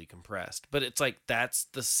unbelievably compressed, but it's like that's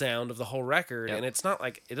the sound of the whole record, Yep. and it's not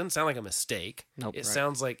like it doesn't sound like a mistake. Nope, It right.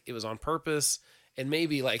 sounds like it was on purpose. And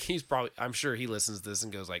maybe like I'm sure he listens to this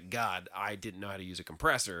and goes like, God, I didn't know how to use a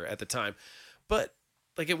compressor at the time, but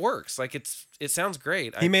like it works. Like it sounds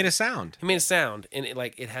great. He made a sound. He made a sound, and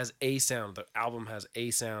it has a sound. The album has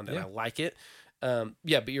a sound, and Yeah. I like it.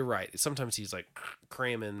 Yeah, but you're right. Sometimes he's like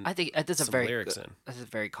cramming. I think that's a some very lyrics in. that's a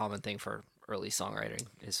very common thing for early songwriting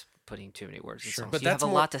is putting too many words in Sure. songs. But You have that's a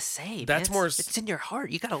more- lot to say. that's man. more It's in your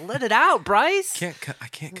heart. You gotta let it out, Bryce. I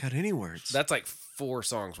can't cut any words. That's like 4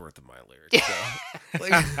 songs worth of my lyrics. So.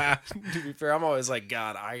 Like, to be fair, I'm always like,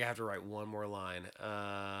 God, I have to write one more line.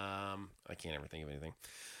 I can't ever think of anything.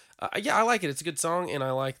 Yeah, I like it. It's a good song, and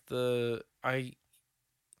I like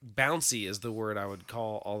bouncy is the word I would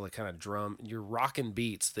call all the kind of drum. Your rocking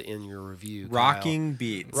beats in your review. Kyle. Rocking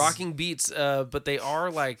beats. Rocking beats, but they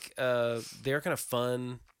are like they're kind of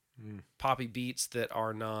fun, poppy beats that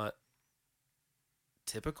are not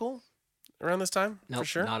typical around this time. Nope, for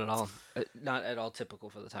sure. not at all. Not at all typical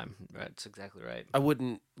for the time. That's exactly right. I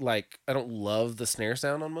wouldn't like. I don't love the snare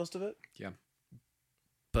sound on most of it. Yeah.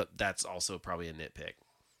 But that's also probably a nitpick.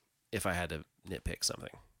 If I had to nitpick something.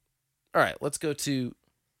 All right, let's go to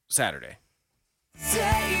Saturday. Take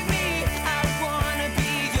me, I wanna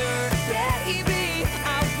be your baby.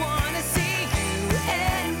 I wanna see you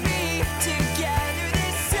and me together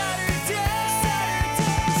this Saturday.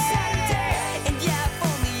 And yeah, if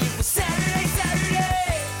only it was Saturday.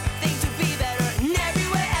 Things would be better in every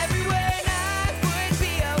way, life would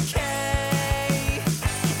be okay.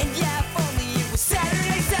 And yeah, if only it was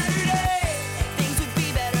Saturday. Things would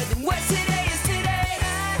be better than what today is today.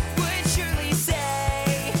 I would surely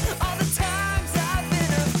say all the times I've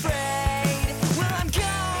been afraid. Well, I'm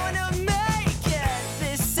gonna make it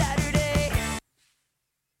this Saturday.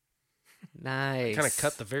 Nice. Kind of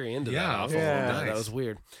cut the very end of that Yeah, off a yeah. little bit. That Nice. was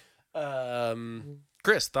weird.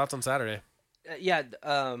 Chris, thoughts on Saturday? Yeah.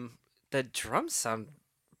 The drums sound.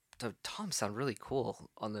 The toms sound really cool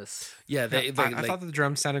on this. Yeah, I thought the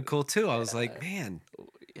drums sounded cool too. I was like, man,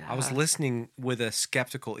 Yeah. I was listening with a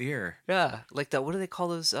skeptical ear. Yeah, like that. What do they call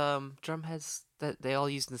those drum heads that they all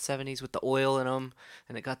used in the '70s with the oil in them,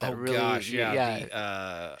 and it got that Oh really gosh, yeah.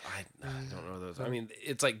 yeah. I don't know those. I mean,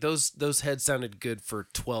 it's like those heads sounded good for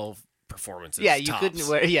 12 performances. Yeah, you tops. couldn't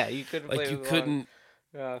wear. Yeah, you couldn't. Like play you with couldn't.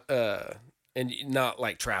 long- Yeah. And not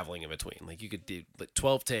like traveling in between. Like you could do like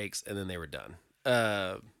 12 takes and then they were done.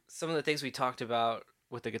 Some of the things we talked about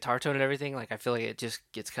with the guitar tone and everything, like I feel like it just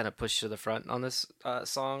gets kind of pushed to the front on this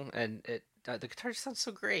song, and it the guitar just sounds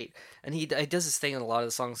so great. And he does this thing in a lot of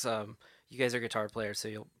the songs. You guys are guitar players, so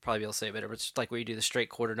you'll probably be able to say it better. But it's like where you do the straight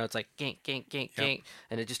quarter notes, like gank, gank, gank, gank,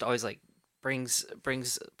 and it just always like brings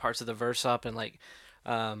parts of the verse up, and like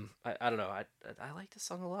I don't know, I like this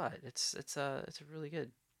song a lot. It's a really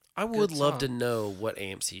good. I would Good love to song. know what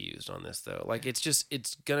amps he used on this though. Like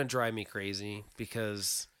it's gonna drive me crazy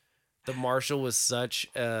because the Marshall was such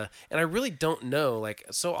and I really don't know. Like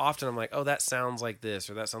so often I'm like, oh, that sounds like this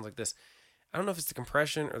or that sounds like this. I don't know if it's the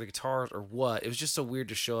compression or the guitars or what. It was just so weird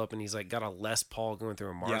to show up and he's like got a Les Paul going through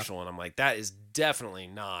a Marshall and I'm like, that is definitely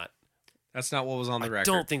not. That's not what was on the I record.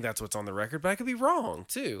 don't think that's what's on the record, but I could be wrong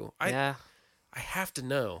too. Yeah, I have to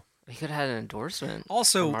know. he could have had an endorsement.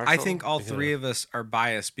 Also, from I Marshall. think all Yeah. three of us are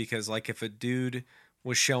biased because, like, if a dude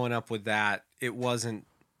was showing up with that, it wasn't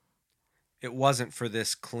for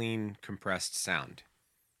this clean, compressed sound.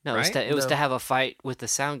 No, it was right? to, it was No. to have a fight with the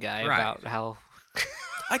sound guy Right. about how.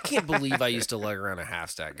 I can't believe I used to lug around a half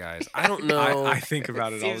stack, guys. I don't know. I think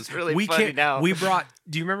about it all. seems the really we funny can't- now. We brought.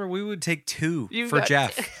 Do you remember we would take two You've for got-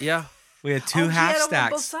 Jeff? yeah. We had two Oh, he half had 'em on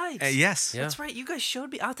stacks. both sides. Yes. Yeah. That's right. You guys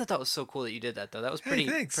showed me. I thought that was so cool that you did that, though. That was Hey, pretty,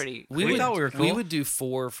 thanks. pretty. We We would, thought we were we cool. would do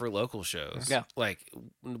 4 for local shows. Yeah. Like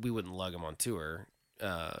we wouldn't lug them on tour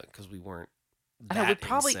because we weren't. I know. We that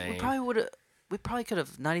probably insane. would have. We probably could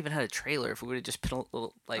have not even had a trailer if we would have just been a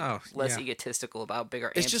little less yeah. egotistical about bigger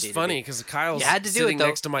amps. It's just needed to funny be. because Kyle's You had to do it, sitting though.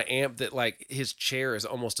 next to my amp that like his chair is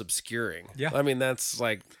almost obscuring. Yeah. I mean that's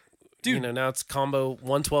like, Dude. now it's combo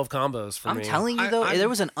 112 combos for I'm me. telling you though, I'm- there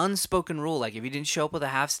was an unspoken rule. Like if you didn't show up with a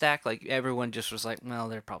half stack, like everyone just was like, "Well,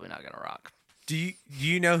 they're probably not gonna rock." Do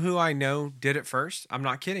you know who I know did it first? I'm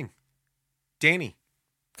not kidding. Danny.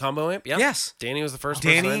 Combo amp. Yeah. Yes. Danny was the first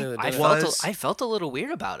Danny person I knew that I did was- it. I felt a little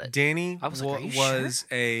weird about it. Danny I was like, "Are you was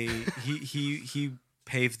a he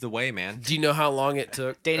paved the way, man. Do you know how long it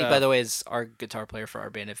took? Danny, by the way, is our guitar player for our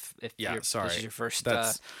band. If Yeah, this sorry. is your first,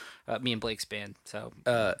 That's- me and Blake's band. So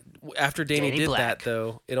after Danny, Danny did Black. that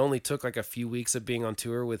though, it only took like a few weeks of being on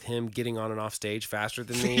tour with him getting on and off stage faster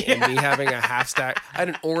than me and me having a half stack. I had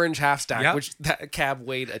an orange half stack, Yep. which that cab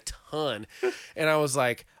weighed a ton. And I was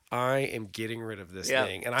like, I am getting rid of this Yeah.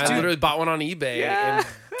 thing. And I literally bought one on eBay Yeah. and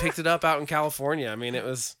picked it up out in California. I mean, it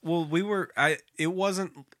was Well,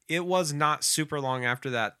 it was not super long after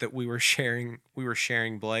that we were sharing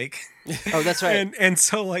Blake. oh, that's right. And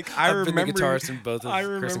so like I I've been the remember guitarist in both of I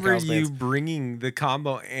Chris and remember Kyle's you bands. bringing the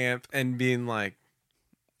combo amp and being like,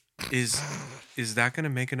 is that gonna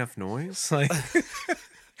make enough noise? Like,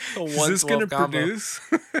 is this gonna 112 combo. produce?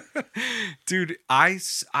 Dude, I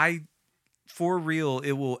for real,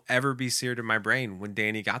 it will ever be seared in my brain when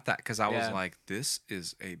Danny got that because I was Yeah. like, this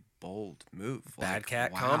is a bold move. Bad Like,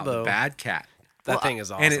 Cat wow, combo. Bad Cat. That Well, thing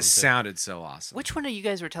is awesome. And it too. sounded so awesome. Which one of you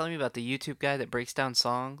guys were telling me about the YouTube guy that breaks down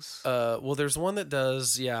songs? Well, there's one that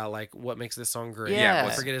does, like what makes this song great. Yeah.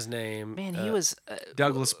 I forget his name. Man, he was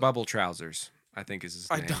Douglas Bubble Trousers, I think is his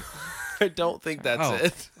I name. don't, I don't think that's Oh.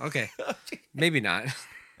 it. Okay. Maybe not.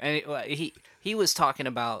 and he was talking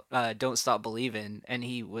about "Don't Stop Believing," and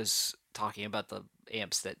he was talking about the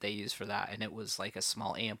amps that they use for that, and it was like a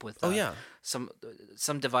small amp with Yeah. some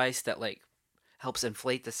device that like helps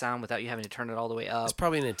inflate the sound without you having to turn it all the way up. It's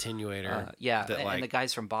probably an attenuator. Yeah, that, and the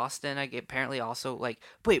guys from Boston, apparently also like.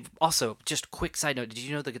 Wait, also just quick side note: did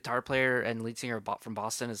you know the guitar player and lead singer from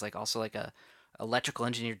Boston is like also like a electrical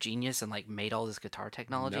engineer genius and like made all this guitar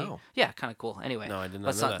technology? No. Yeah, kind of cool. Anyway, No, I did not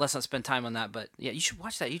let's know not that. let's not spend time on that. But yeah, you should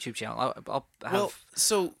watch that YouTube channel. I'll have. Well,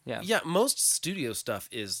 so yeah. most studio stuff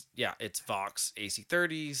is it's Vox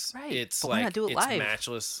AC30s. Right, It's but why like not do it it's live?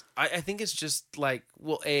 matchless. I think it's just like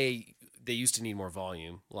they used to need more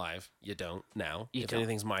volume live. You don't now. You if don't.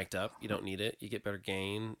 anything's mic'd up, you don't need it. You get better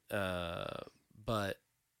gain. But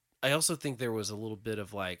I also think there was a little bit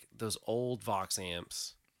of like those old Vox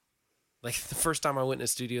amps. Like the first time I went in a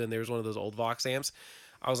studio and there was one of those old Vox amps,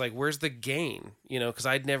 I was like, where's the gain? Because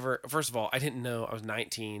I'd never, first of all, I didn't know, I was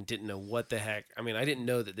 19, didn't know what the heck. I mean, I didn't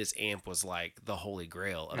know that this amp was like the holy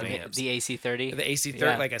grail of amps. the AC30. The AC30,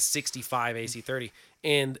 Yeah. like a 65 AC30.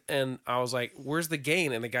 And I was like, where's the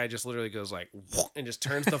gain? And the guy just literally goes like, "Whoop," and just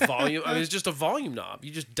turns the volume. I mean, it's just a volume knob.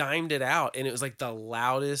 You just dimed it out. And it was like the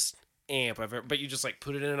loudest amp I've ever, but you just like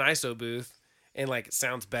put it in an ISO booth and like it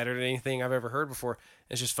sounds better than anything I've ever heard before.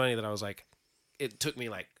 It's just funny that I was like, it took me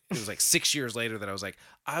like, it was like 6 years later that I was like,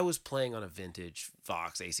 I was playing on a vintage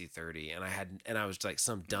Vox AC30 and I was like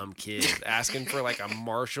some dumb kid asking for like a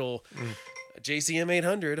Marshall JCM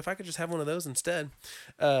 800 if I could just have one of those instead.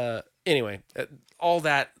 Anyway, all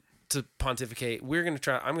that to pontificate.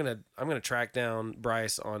 I'm gonna track down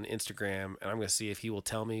Bryce on Instagram and I'm gonna see if he will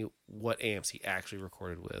tell me what amps he actually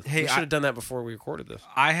recorded with. Hey, we should have done that before we recorded this.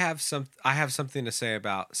 I have something to say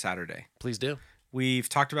about Saturday. Please do. We've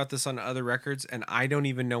talked about this on other records, and I don't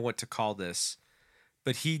even know what to call this.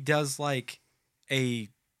 But he does like a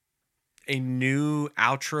new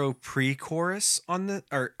outro pre-chorus on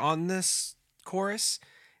this chorus,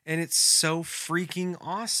 and it's so freaking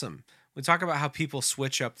awesome. We talk about how people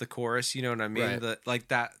switch up the chorus, you know what I mean? Right.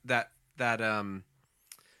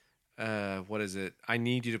 What is it? I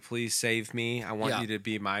need you to please save me. I want Yeah. you to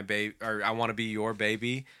be my baby, or I want to be your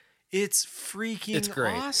baby. It's freaking It's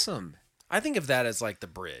great. awesome. I think of that as like the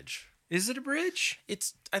bridge. Is it a bridge?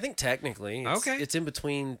 I think technically Okay. it's in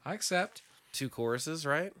between I accept. two choruses,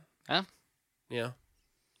 right? Huh? Yeah.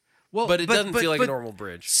 Well, But it doesn't feel like a but normal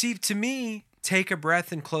bridge. See, to me, take a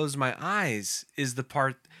breath and close my eyes is the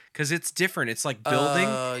part because it's different. It's like building.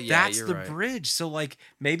 Yeah, That's you're the right. bridge. So like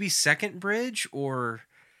maybe second bridge or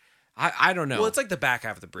I don't know. Well, it's like the back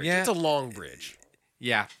half of the bridge. Yeah. It's a long bridge.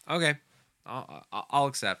 yeah. Okay. I'll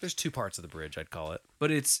accept. There's 2 parts of the bridge, I'd call it.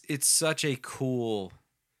 But it's such a cool.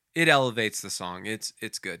 It elevates the song. It's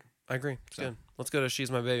good. I agree. It's good. Let's go to She's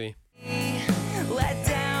My Baby. Let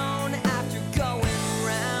down after going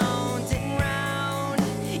round and round.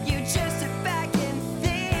 You just sit back and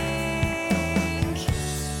think,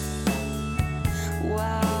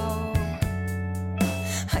 wow,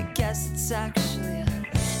 I guess it's actually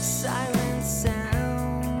a silent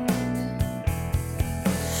sound.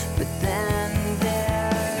 But then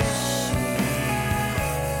there's she,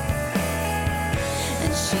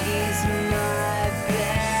 and she's my baby.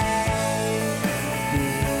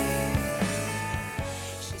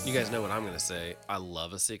 You guys know what I'm going to say. I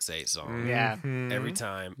love a 6/8 song. Yeah. Every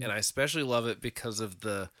time. And I especially love it because of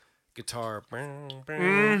the guitar. Oh, On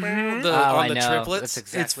I the know. triplets. That's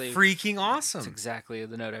exactly. It's freaking awesome. That's exactly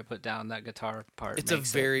the note I put down. That guitar part. It's a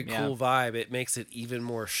makes very it, yeah. cool vibe. It makes it even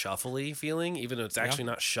more shuffly feeling, even though it's actually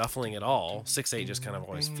not shuffling at all. 6/8 just kind of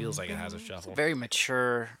always feels like it has a shuffle. Very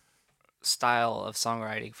mature style of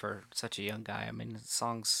songwriting for such a young guy. I mean, the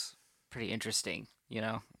song's pretty interesting. You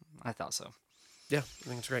know, I thought so. Yeah, I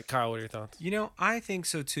think it's great. Kyle, what are your thoughts? I think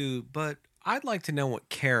so too, but I'd like to know what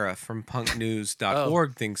Kara from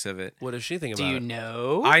punknews.org thinks of it. What does she think Do about you it?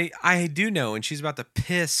 know? I do know, and she's about to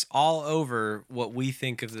piss all over what we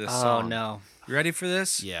think of this Oh song. no. You ready for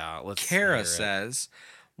this? Yeah, let's Kara hear it. says,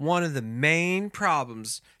 one of the main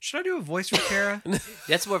problems. Should I do a voice for Kara?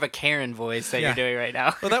 That's more of a Karen voice that Yeah. you're doing right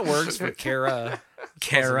now. Well, that works for Kara.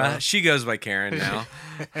 Kara. enough. She goes by Karen now.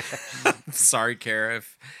 Sorry, Kara,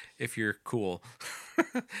 if you're cool.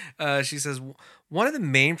 She says, one of the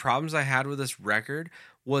main problems I had with this record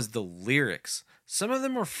was the lyrics. Some of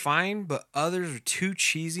them were fine, but others are too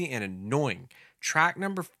cheesy and annoying. Track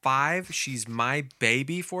number 5, She's My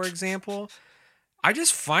Baby, for example, I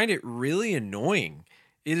just find it really annoying.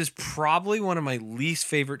 It is probably one of my least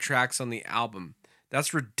favorite tracks on the album.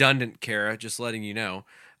 That's redundant, Kara, just letting you know.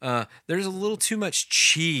 There's a little too much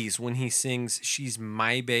cheese when he sings, She's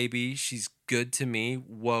My Baby, she's good to me.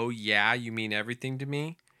 Whoa, yeah, you mean everything to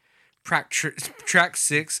me? Track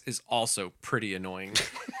 6 is also pretty annoying.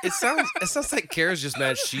 It sounds like Kara's just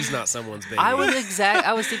mad she's not someone's baby. I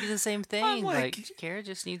was thinking the same thing. I'm Like, like- Kara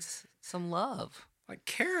just needs some love. Like,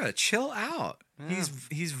 Kara, chill out. He's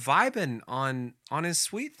vibing on his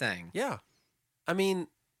sweet thing. Yeah, I mean,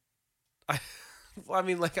 I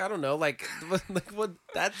like I don't know, like what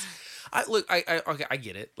that's. Okay, I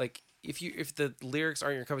get it. Like if the lyrics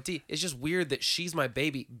aren't your cup of tea, it's just weird that She's My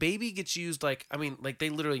Baby. Baby gets used like like they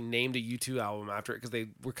literally named a U2 album after it because they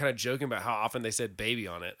were kind of joking about how often they said baby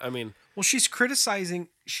on it. I mean, Well, she's criticizing.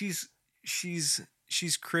 She's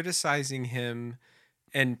criticizing him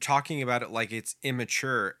and talking about it like it's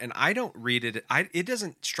immature, and I don't read it. It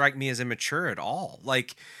doesn't strike me as immature at all.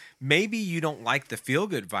 Like, maybe you don't like the feel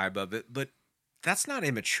good vibe of it, but that's not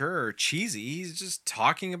immature or cheesy. He's just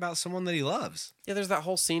talking about someone that he loves. yeah, there's that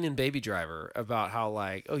whole scene in Baby Driver about how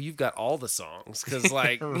like, oh, you've got all the songs because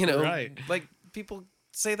like Right. like people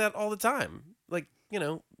say that all the time. Like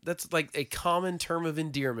that's like a common term of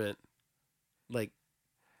endearment. Like,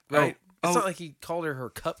 right? It's not like he called her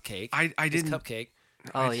cupcake. I His didn't. cupcake.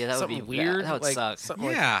 Oh yeah, that would be Something weird. That would like, suck. something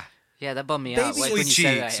like- Yeah. Yeah, that bummed me Baby out. Like, sweet when you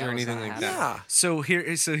said cheeks that, or I was anything not like happy. that. yeah. So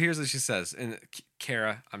here's what she says. And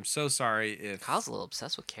Kara, I'm so sorry if Kyle's a little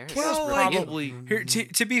obsessed with Kara. Kara's That's really probably Here,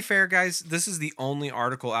 to be fair, guys, this is the only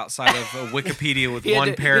article outside of Wikipedia with You had one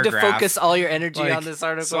to- paragraph. You had to focus all your energy Like, on this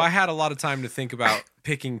article. So I had a lot of time to think about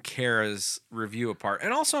picking Kara's review apart.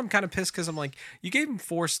 And also, I'm kind of pissed because I'm like, you gave him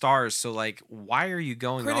 4 stars, so like, why are you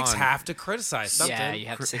going critics on? have to criticize something. Yeah, you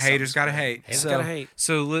have to say Haters something. gotta hate. Haters so, gotta hate.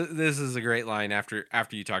 So this is a great line after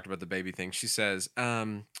you talked about the baby thing. She says,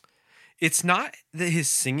 it's not that his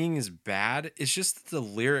singing is bad. It's just that the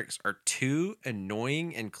lyrics are too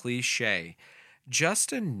annoying and cliche.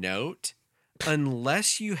 Just a note,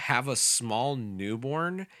 unless you have a small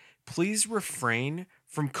newborn, please refrain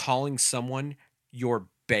from calling someone your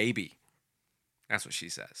baby. That's what she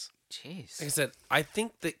says. Jeez. Like I said, I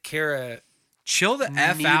think that Kara Chill the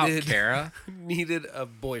F out, Needed- Kara. needed a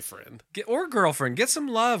boyfriend. Or girlfriend. Get some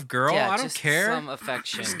love, girl. Yeah, I don't just care. Some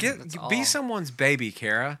affection. Just That's be all. someone's baby,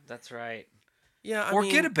 Kara. That's right. Yeah, Or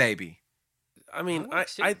get a baby. I mean, That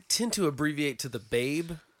works, too. I tend to abbreviate to the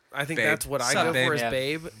babe. I think Babe. that's what I Sup, go babe? for as Yeah.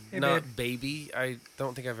 babe, Hey, not baby. I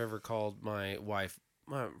don't think I've ever called my wife.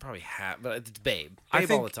 Well, probably have, but it's babe.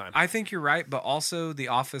 Babe all the time. I think you're right, but also The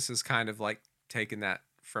Office is kind of like taking that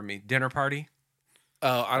from me. Dinner Party.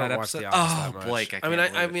 Oh, I don't That watch The episode- Office Oh, that much. Blake, I I mean,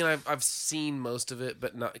 can't believe it. I've seen most of it,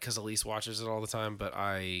 but not because Elise watches it all the time. But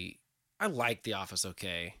I like The Office.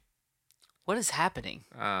 Okay, What is happening?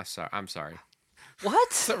 Sorry, I'm sorry.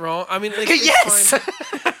 What? is that wrong? I mean, like, Yes!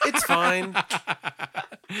 it's It's fine.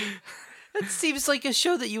 It seems like a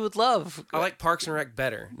show that you would love. I like Parks and Rec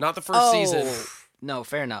better. Not the first season. No,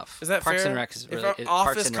 fair enough. Is that Parks fair? and Rec is really If Parks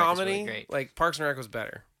Office and Rec is comedy, really great. like Parks and Rec was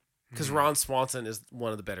better because Mm-hmm. Ron Swanson is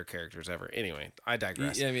one of the better characters ever. Anyway, I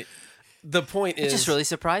digress. Yeah, I mean, The point It is, just really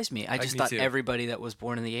surprised me. I just me thought too. everybody that was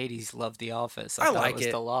born in the '80s loved The Office. I thought like it was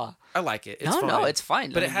it. the law. I like it. It's No, fine. no, it's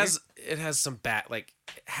fine. But I it mean, has some bad, like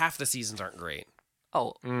half the seasons aren't great.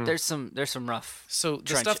 Oh, there's some rough. So the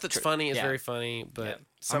Trench- stuff that's tr- funny is yeah. very funny, but Yeah.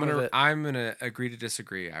 some of it I'm gonna agree to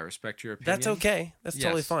disagree. I respect your opinion. that's okay. That's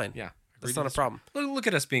totally Yes. fine. Yeah, That's agree not to a problem. Look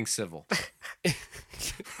at us being civil.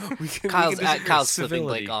 Kyle's disagree. Kyle's flipping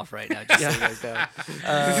Civility. Blake off right now. Just so you guys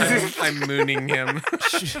know. I'm mooning him.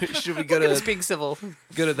 Should we go It's to being civil.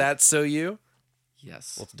 that? So you?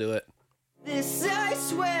 Yes. Let's do it. This I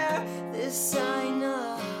swear, this I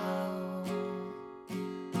know.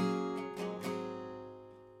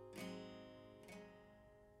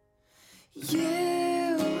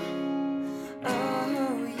 You,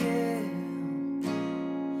 oh you,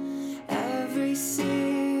 every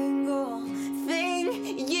single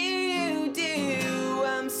thing you do,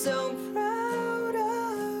 I'm so proud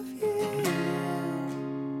of you.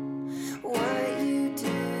 What you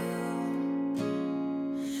do,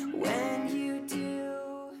 when you do.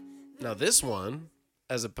 Now this one,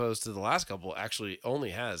 as opposed to the last couple, actually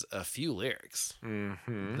only has a few lyrics.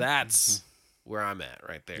 Mm-hmm. That's where I'm at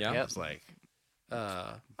right there. Yeah. It's like,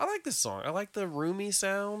 I like this song. I like the roomy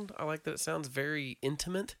sound. I like that it sounds very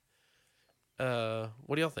intimate. What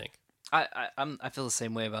do y'all think? I feel the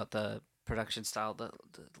same way about the production style. The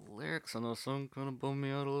lyrics on the song kind of bum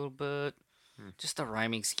me out a little bit. Just the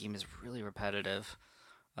rhyming scheme is really repetitive.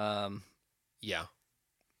 Yeah.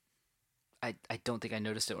 I don't think I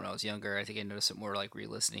noticed it when I was younger. I think I noticed it more like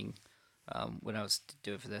re-listening when I was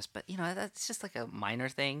doing it for this. But that's just like a minor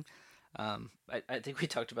thing. I think we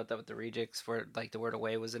talked about that with the Rejects, where like the word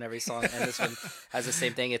 "away" was in every song, and this one has the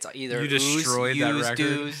same thing. It's either You destroyed that ooze, record.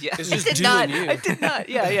 doos. Yeah, It's I just did doing not. you. I did not.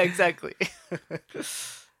 Yeah, exactly.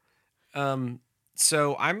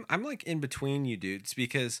 So I'm like in between you dudes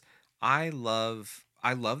because I love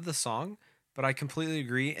the song, but I completely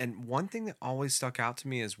agree. And one thing that always stuck out to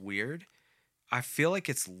me as weird, I feel like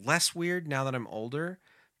it's less weird now that I'm older,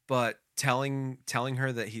 but telling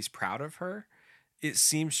her that he's proud of her, it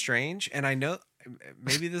seems strange. And I know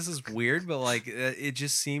maybe this is weird, but like it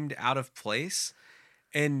just seemed out of place.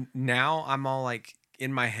 And now I'm all like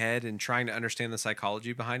in my head and trying to understand the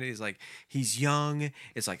psychology behind it. He's like, he's young.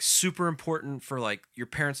 It's like super important for like your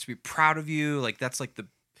parents to be proud of you. Like that's like the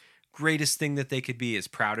greatest thing that they could be is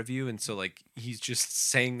proud of you. And so like he's just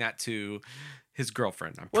saying that to his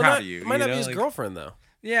girlfriend. I'm proud of you. Might you not know? be his Like, girlfriend though,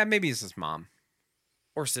 Yeah, maybe it's his mom.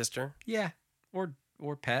 or sister. Yeah, or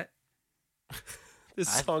pet. This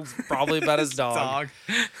song's probably about his dog.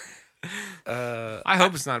 I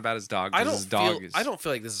hope it's not about his dog. I 'Cause don't his dog feel. is. I don't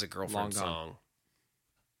feel like this is a girlfriend long gone. song.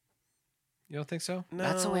 You don't think so? No,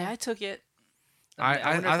 That's the way I took it. I- I wonder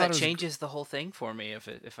I if thought that it was- changes the whole thing for me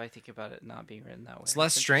if I think about it not being written that way. It's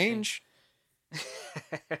less That's interesting. strange.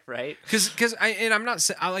 Right? Because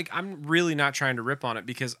I'm really not trying to rip on it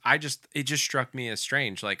because it just struck me as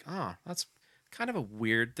strange. Like, oh, that's kind of a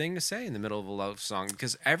weird thing to say in the middle of a love song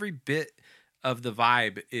because every bit of the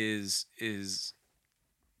vibe is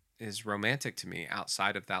romantic to me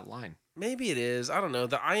outside of that line. maybe it is. I don't know.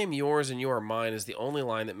 The "I am yours and you are mine" is the only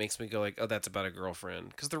line that makes me go like, "Oh, that's about a girlfriend."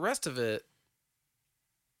 Because the rest of it,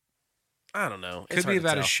 I don't know. It's Could be hard to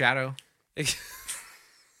about tell. a shadow.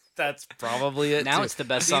 That's probably it. Now too. it's the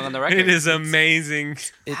best song on the record. It is amazing.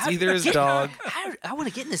 It's either his dog. I want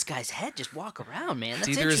to get in this guy's head. Just walk around, man. That's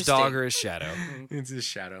It's either his interesting. dog or his shadow. It's his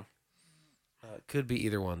shadow. Could be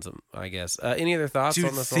either one's, I guess. Any other thoughts Dude,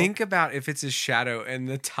 on the song? think about if it's his shadow and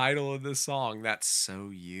the title of the song. That's so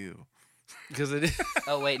you. Because it is.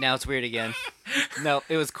 Oh wait, now it's weird again. No,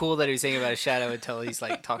 it was cool that he was singing about his shadow until he's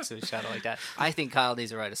like talks to his shadow like that. I think Kyle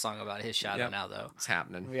needs to write a song about his shadow Yep. now, though. It's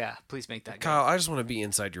happening. Yeah, please make that. Kyle, I just want to be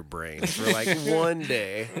inside your brain for like one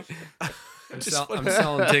day. I'm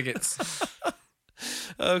selling tickets.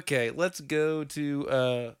 Okay, let's go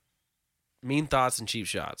to Mean Thoughts and Cheap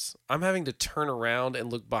Shots. I'm having to turn around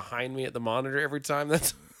and look behind me at the monitor every time.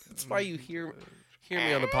 That's why you hear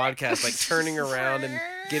me on the podcast, like turning around and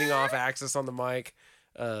getting off axis on the mic.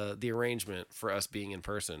 The arrangement for us being in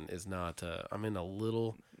person is not. I'm in a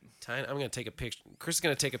little tiny. I'm gonna take a picture. Chris is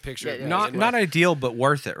gonna take a picture. Yeah, of yeah. me Not in my- not ideal, but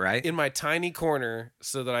worth it, right? in my tiny corner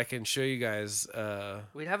so that I can show you guys.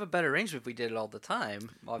 We'd have a better arrangement if we did it all the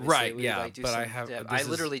time. Obviously, Right, we'd, yeah, like, do but I some- have- yeah, this I is-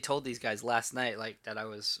 literally told these guys last night, like that I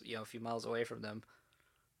was, a few miles away from them.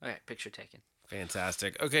 Okay, picture taken.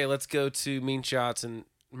 Fantastic. Okay, let's go to Mean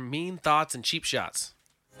Thoughts and Cheap Shots.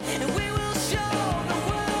 And we will show the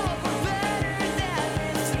world we're better than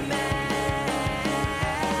this man.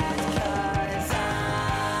 'Cause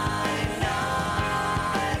I'm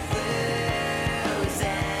not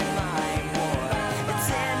losing my war. It's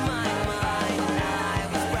in my mind. I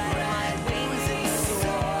will spread my wings and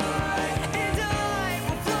soar. And I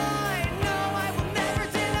will fly. No, I will never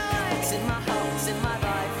deny. It's in my hopes, in my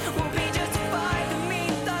life will be justified. The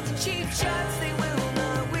mean thoughts and cheap shots, they will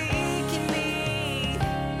not weaken me.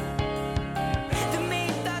 The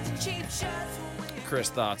mean thoughts and cheap shots will weaken Chris,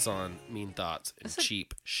 thoughts on Mean Thoughts and That's a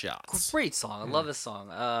Cheap Shots? Great song. I love this song.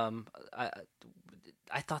 I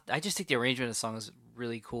just think the arrangement of the song is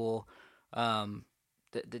really cool. The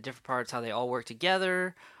different parts, how they all work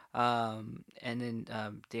together, and then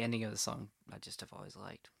the ending of the song, I just have always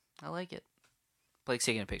liked. I like it. Blake's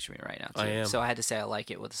taking a picture of me right now, too. I am. So I had to say I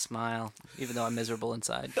like it with a smile, even though I'm miserable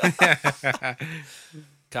inside.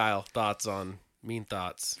 Kyle, thoughts on Mean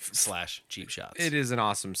Thoughts / Cheap Shots? It is an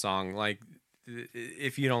awesome song. Like,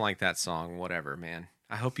 if you don't like that song, whatever, man.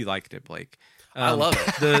 I hope you liked it, Blake. I love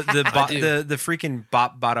it. The do. the freaking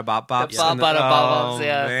bop bada bop bops. The bop and bada bop bops, oh,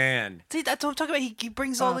 yeah. man. See, that's what I'm talking about. He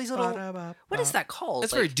brings all these little. What is that called?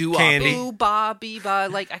 That's very Like, doo-wop. Candy. Boo, ba, bee, ba.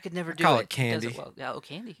 Like, I could never do call it. it He does candy. well. Yeah,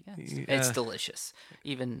 candy. Yeah. Yeah. It's delicious.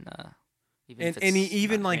 Even if And it's he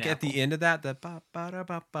even not like green at the apple. end of that, the bop bada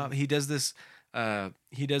bop bop. He does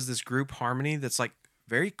this group harmony that's like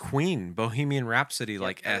very Queen, Bohemian Rhapsody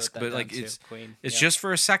like I wrote esque, that but down like too, it's Queen. it's Yeah. just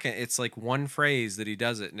for a second. It's like one phrase that he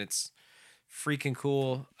does it, and it's freaking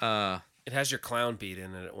cool. It has your clown beat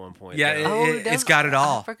in it at one point. Yeah, though. it's got it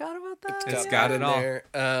all. I forgot about that. It's yeah. got it all. there.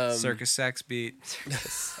 Circus sex beat.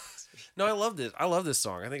 No, I love this. I love this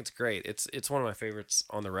song. I think it's great. It's one of my favorites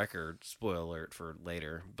on the record. Spoiler alert for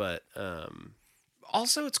later. But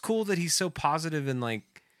Also, it's cool that he's so positive in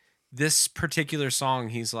like this particular song.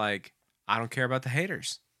 He's like, I don't care about the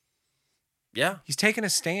haters. yeah, He's taking a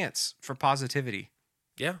stance for positivity.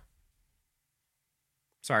 yeah.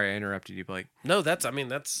 Sorry, I interrupted you, Blake. No, that's I mean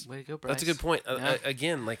that's Way to go, Bryce. that's a good point. Yeah.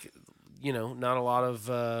 Again, like not a lot of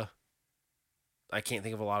I can't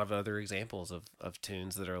think of a lot of other examples of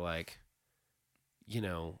tunes that are like, I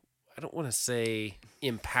don't want to say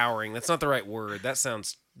empowering. That's not the right word. That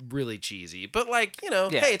sounds really cheesy. But like, Yeah.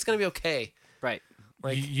 hey, it's gonna be okay. Right.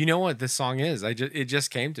 Like You know what this song is? It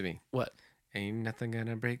just came to me. what? Ain't nothing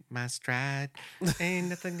gonna break my stride. Ain't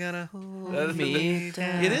nothing gonna hold Me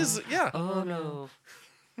down. It is, yeah. Oh no.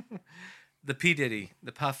 The P Diddy,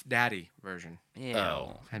 the Puff Daddy version, Yeah.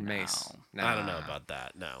 Oh, and Mace. I don't know Nah. about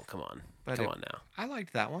that. No, come on, But come it- on now. I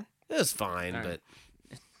liked that one. It was fine, All but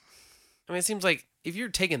right. I mean, it seems like if you're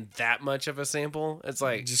taking that much of a sample, it's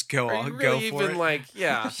like Just go are on, you go really for even it. like,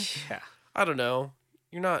 yeah, Yeah. I don't know.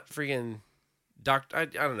 You're not freaking I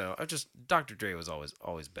don't know. Dr. Dre was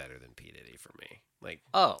always better than P Diddy for me. Like,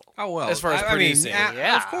 Oh. Oh well, As far as I mean, producing,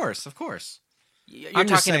 yeah. of course. You're I'm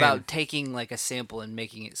just talking about saying- taking like a sample and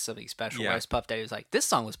making it something special. Yeah. Whereas Puff Daddy was like, this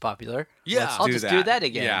song was popular. yeah, I'll just do that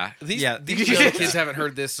again. Yeah, these yeah. these young kids haven't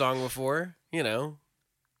heard this song before. I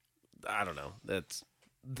don't know. That's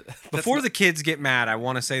Before the kids get mad, I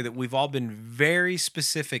want to say that we've all been very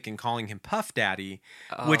specific in calling him Puff Daddy,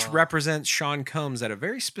 which Oh. represents Sean Combs at a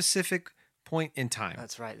very specific point in time.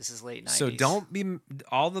 That's right. This is late 90s. So don't be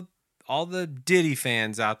all the Diddy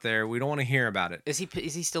fans out there. We don't want to hear about it. Is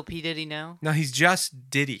he still P Diddy now? No, he's just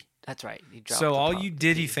Diddy. That's right. He dropped So the all pop- you the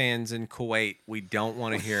Diddy P. fans in Kuwait, we don't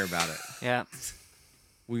want to hear about it. Yeah.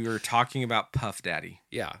 We were talking about Puff Daddy.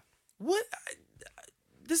 yeah. What?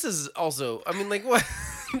 This is also. I mean, like, what?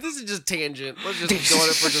 This is just tangent. Let's just go on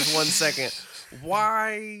it for just 1 second.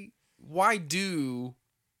 Why do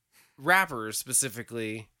rappers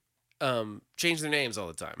specifically change their names all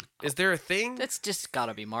the time? Is there a thing? That's just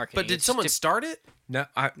gotta be marketing. But did It's someone just- start it? No,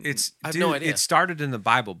 it's I have dude, no idea. It started in the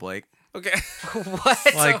Bible, Blake. Okay. what?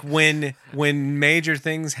 Like when major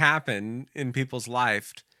things happen in people's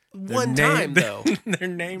life, their One time, though. their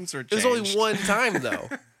names are It changed. was only one time though.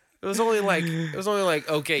 It was only like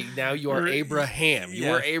okay, now you are Abraham. You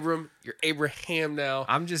Yeah. were Abram. You're Abraham now.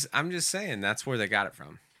 I'm just saying that's where they got it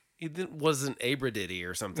from. He wasn't Abradiddy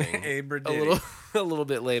or something. Abradiddy. a little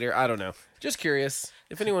bit later. I don't know. Just curious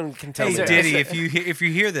if anyone can tell Hey me. that. Diddy, if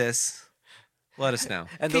you hear this, let us know.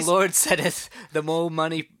 And the Lord saideth, the more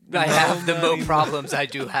money I have, the more money- problems I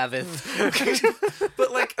do haveth.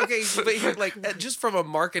 But like, okay, but here, like, just from a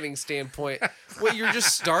marketing standpoint, wait, you're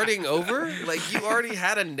just starting over? Like, you already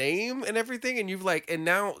had a name and everything, and you've like, and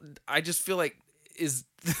now I just feel like it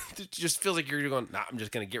just feels like you're going. Nah, I'm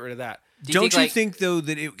just gonna get rid of that. Do Don't think, you like- think though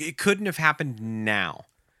that it couldn't have happened now?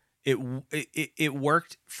 it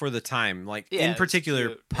worked for the time. Like Yeah, in it's particular,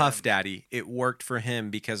 cute, Puff Daddy, it worked for him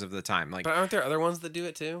because of the time. Like But aren't there other ones that do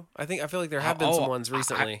it too? I feel like there have been some ones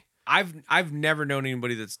recently. I've never known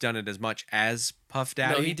anybody that's done it as much as Puff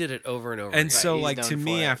Daddy. No, he did it over and over. And again. so, he's like, known to for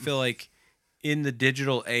me, it. I feel like in the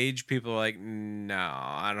digital age, people are like, no,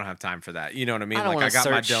 I don't have time for that. You know what I mean? I don't Like, I want to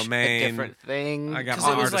got my search domain. a different thing. I got Because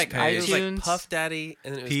my it was artist like page. it was like iTunes. Puff Daddy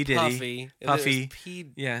and then it was P. Diddy, Puffy, and then Puffy. it was P.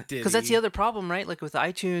 Yeah. Diddy. Because that's the other problem, right? Like with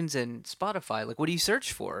iTunes and Spotify, like what do you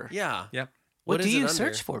search for? Yeah. Yep. What do is you it under?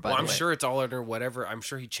 search for, by well, the I'm way? sure it's all under whatever. I'm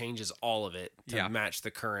sure he changes all of it to Yeah. match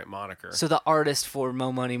the current moniker. So the artist for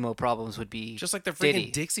Mo Money, Mo Problems would be just like the freaking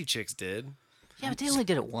Diddy. Dixie Chicks did. Yeah, but they only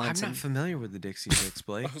did it I'm once. not and familiar with the Dixie Chicks,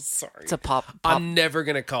 Blake. I'm sorry. it's a pop. I'm never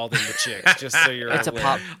gonna call them the Chicks. Just so you're It's a aware.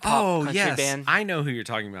 pop Oh, country yes. band. I know who you're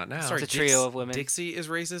talking about now. Sorry, It's a trio of women. Dixie is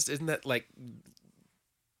racist. Isn't that like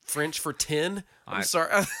French for tin? I'm I-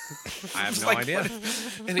 sorry. I have It's no like, idea.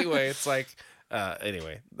 anyway, it's like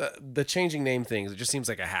anyway, the changing name things. It just seems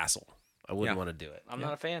like a hassle. I wouldn't Yeah. want to do it. I'm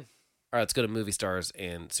not a fan. All right, let's go to movie stars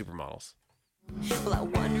and supermodels. Well, I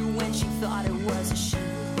wonder when she thought it was a shoe.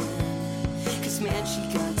 Cause man, she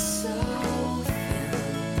got so thin.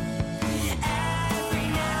 Every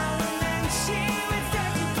now and then she would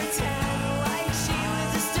start to pretend like she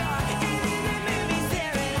was a star. And in the movies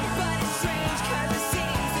they're in, but it's strange cause it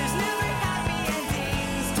seems there's never happy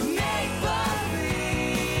endings to make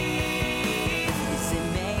believe. Is it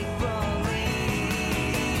make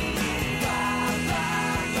believe? Ba, ba,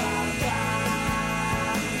 ba, ba.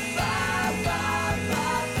 Ba, ba, ba,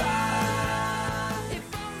 ba. If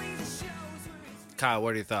only the shows were as Kyle,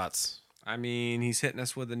 what are your thoughts? I mean, he's hitting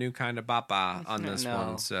us with a new kind of bapa on this No.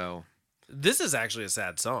 one. So, This is actually a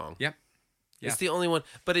sad song. yep. Yeah. It's the only one,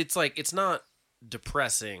 but it's like it's not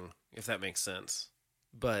depressing, if that makes sense.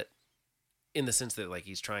 But in the sense that like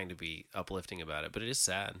he's trying to be uplifting about it, but it is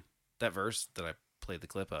sad. That verse that I played the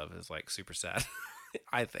clip of is like super sad.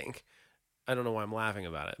 I think. I don't know why I'm laughing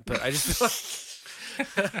about it, but I just feel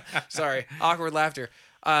like sorry, awkward laughter.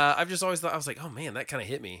 I've just always thought I was like, oh man, that kind of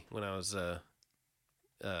hit me when I was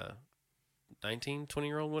 19,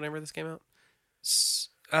 20-year-old whenever this came out.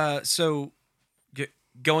 So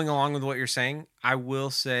going along with what you're saying, I will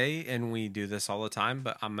say, and we do this all the time,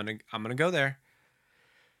 but I'm gonna go there.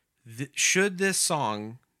 Should this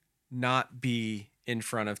song not be in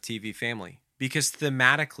front of TV Family? Because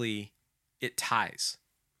thematically, it ties.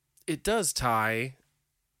 It does tie.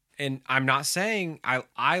 And I'm not saying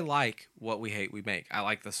I like What We Hate We Make. I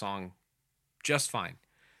like the song just fine.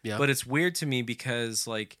 Yeah. But it's weird to me because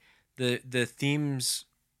like the themes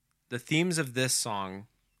of this song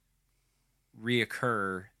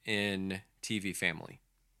reoccur in TV Family.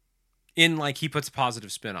 In like he puts a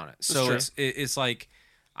positive spin on it. So true. it's like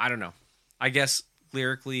I don't know. I guess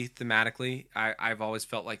lyrically, thematically, I've always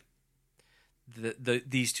felt like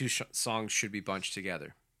these two songs should be bunched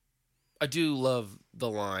together. I do love the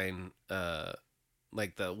line,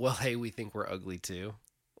 like the "Well, hey, we think we're ugly too."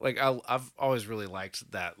 Like I've always really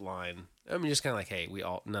liked that line. I mean, just kind of like, hey,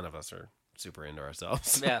 none of us are super into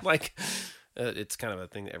ourselves. Yeah. Like it's kind of a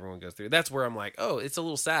thing that everyone goes through. That's where I'm like, oh, it's a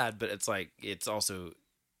little sad, but it's like it's also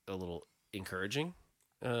a little encouraging,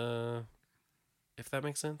 if that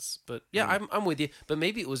makes sense. But yeah, I'm with you. But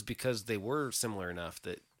maybe it was because they were similar enough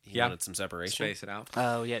that he Yeah. wanted some separation. Space it out.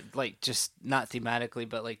 Oh yeah, like just not thematically,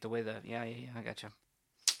 but like the way that I gotcha.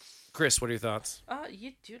 Chris, what are your thoughts?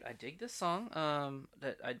 Yeah, dude, I dig this song.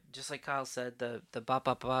 That I just like Kyle said, the ba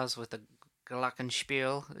ba ba's with the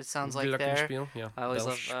glockenspiel. It sounds like there. Glockenspiel, yeah. I always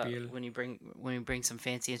love Bellspiel. when you bring some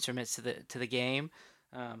fancy instruments to the game.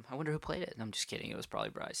 I wonder who played it. I'm just kidding. It was probably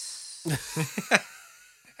Bryce.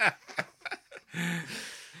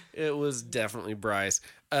 It was definitely Bryce.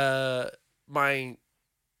 Yeah,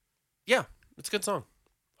 it's a good song.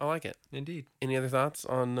 I like it. Indeed. Any other thoughts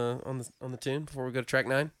on the tune before we go to track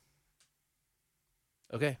 9?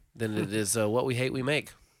 Okay, then it is What We Hate We Make.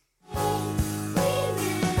 What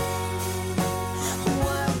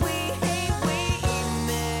we hate, we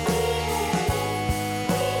make.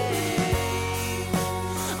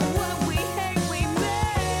 What we hate, we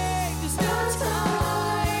make. There's no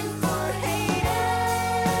time for hating.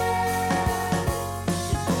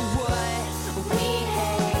 What we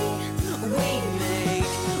hate, we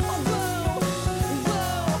make. Whoa,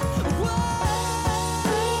 whoa, whoa.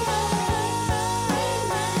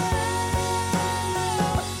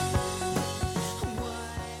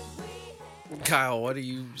 Kyle, what are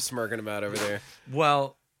you smirking about over there?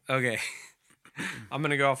 Well, okay. I'm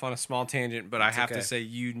gonna go off on a small tangent, but I have okay. to say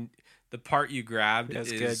The part you grabbed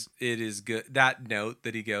That's is it is good. That note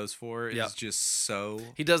that he goes for Yep. is just so.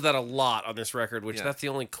 He does that a lot on this record, which Yeah. that's the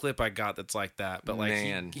only clip I got that's like that. But like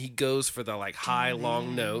Man. he goes for the like high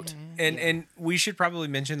long note. And we should probably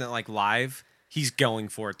mention that like live, he's going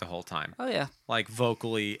for it the whole time, Oh yeah. like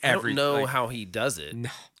vocally. I don't know like, how he does it. No,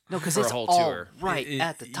 No, because For a it's whole all tour. right It-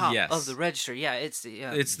 at the top yes. of the register. Yeah, it's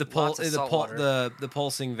it's the lots of salt water. the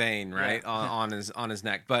pulsing vein right on his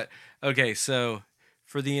neck. But okay, so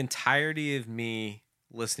for the entirety of me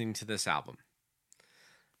listening to this album,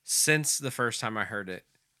 since the first time I heard it,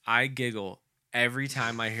 I giggle every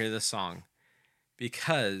time I hear this song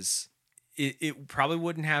because it probably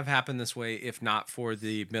wouldn't have happened this way if not for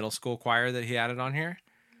the middle school choir that he added on here.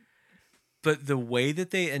 But the way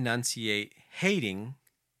that they enunciate hating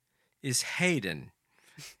is Hayden.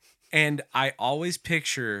 And I always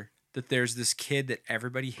picture that there's this kid that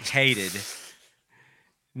everybody hated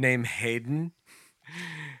named Hayden.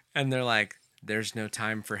 And they're like, there's no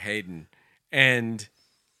time for Hayden. And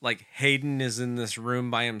like Hayden is in this room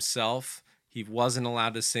by himself. He wasn't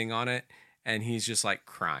allowed to sing on it. And he's just like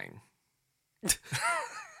crying.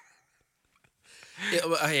 Yeah,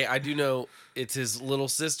 well, hey, I do know it's his little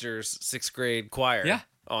sister's 6th grade choir Yeah.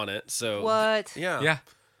 on it. So What? Yeah. Yeah.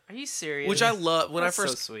 Are you serious? Which I love. That's so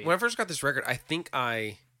sweet. When I first got this record, I think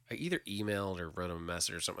I either emailed or wrote him a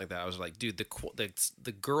message or something like that. I was like, dude,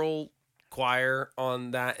 the girl choir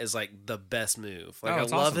on that is like the best move. Like Oh, I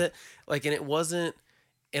it's love awesome. it. Like, and it wasn't.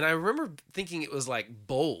 And I remember thinking it was like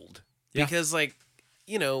bold Yeah. because like,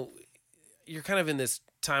 you know, you're kind of in this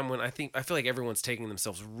time when I feel like everyone's taking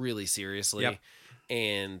themselves really seriously. Yep.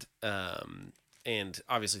 And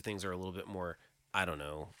obviously things are a little bit more, I don't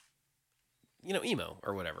know, you know, emo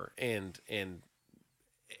or whatever. And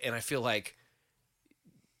I feel like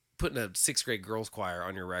putting a 6th grade girls choir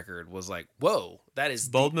on your record was like, whoa, that is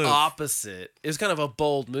Bold the move. opposite. It was kind of a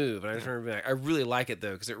bold move. And I just remember being like, I really like it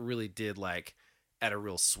though, because it really did like add a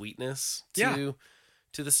real sweetness to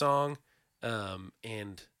the song.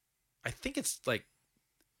 And I think it's like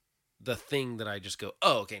the thing that I just go,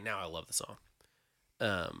 oh, okay, now I love the song.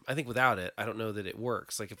 I think without it, I don't know that it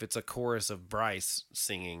works. Like if it's a chorus of Bryce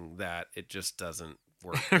singing that, it just doesn't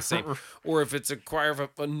work the same. Or if it's a choir of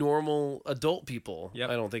a normal adult people, Yep.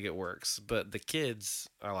 I don't think it works. But the kids,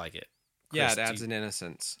 I like it. Yeah, Chris, it adds do an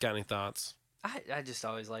innocence. you got any thoughts? I just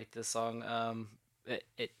always liked this song.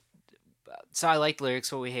 So I like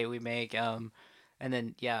lyrics, what we hate, we make. And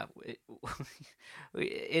then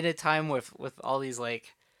in a time with all these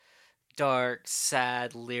like dark,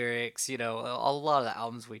 sad lyrics, you know, a lot of the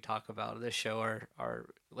albums we talk about in this show are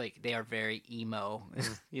like they are very emo,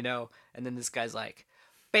 you know. And then this guy's like,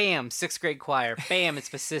 bam, 6th grade choir, bam,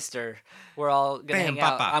 it's my sister. We're all gonna Bam, hang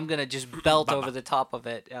out. bapa. I'm gonna just belt over the top of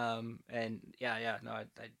it. No,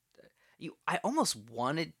 I almost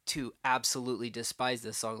wanted to absolutely despise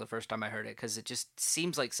this song the first time I heard it because it just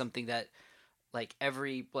seems like something that like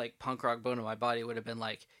every like punk rock bone in my body would have been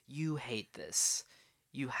like, you hate this,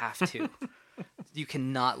 you have to, you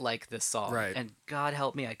cannot like this song, Right. and God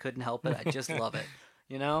help me, I couldn't help it. I just love it,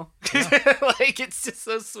 you know. Like it's just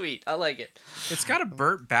so sweet. I like it. It's got a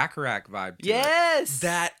Burt Bacharach vibe to it. Yes,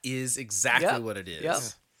 That is exactly Yep. what it is. Yep.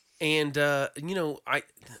 And you know,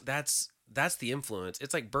 that's the influence.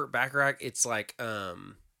 It's like Burt Bacharach. It's like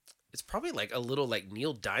it's probably like a little like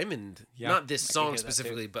Neil Diamond. Yeah. Not this I can song hear that,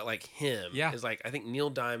 specifically, but like him. Yeah. Is like I think Neil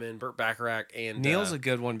Diamond, Burt Bacharach, and Neil's a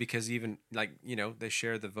good one because even like, you know, they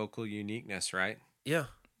share the vocal uniqueness, right? yeah.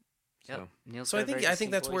 Yep. So- Neil's So got I a think very I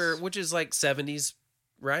think distinct that's where, voice. which is like 70s,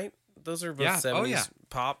 right? Those are both Yeah. 70s Oh, yeah.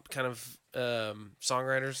 pop kind of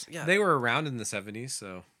songwriters. Yeah. They were around in the 70s,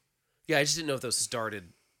 so Yeah, I just didn't know if those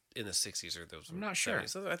started in the 60s or those. I'm were not sure. 70s.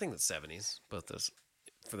 So I think that's 70s, both those,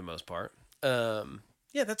 for the most part.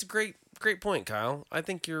 Yeah, that's a great point, Kyle. I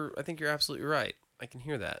think you're absolutely right. I can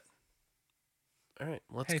hear that. All right,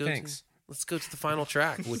 let's Hey, go. thanks. Let's go to the final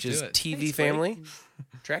track, which is do it. TV Thanks, Family,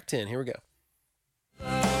 track 10. Here we go. You're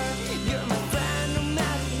my friend, no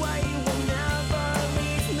matter what, you will never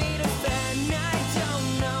leave me to defend. I don't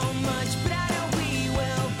know much, but I know we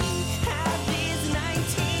will be happy as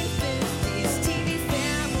 1950s TV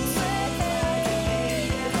family.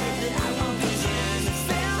 That I won't pretend to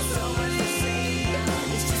feel so much to see.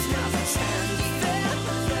 It's just not pretend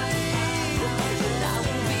family. That I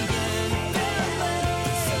won't be in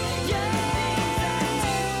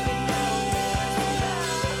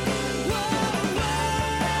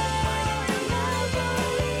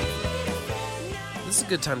This is a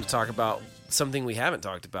good time to talk about something we haven't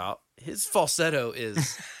talked about. His falsetto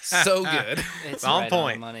is so good. It's on right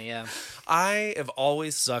point. money, yeah. I have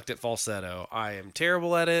always sucked at falsetto. I am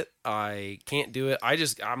terrible at it. I can't do it.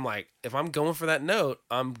 I'm like, if I'm going for that note,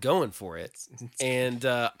 I'm going for it. And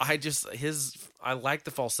I like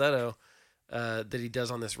the falsetto that he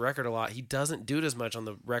does on this record a lot. He doesn't do it as much on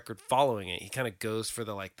the record following it. He kind of goes for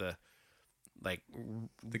the growly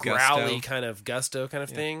gusto. kind of gusto kind of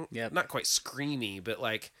thing. Yep. Not quite screamy, but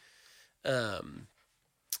like, but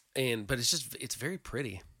it's very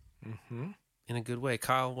pretty. Mm-hmm. In a good way.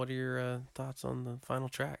 Kyle, what are your thoughts on the final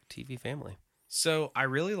track, TV Family? So I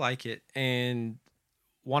really like it, and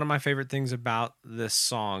one of my favorite things about this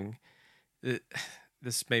song,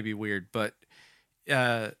 this may be weird, but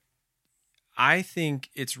I think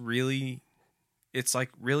it's really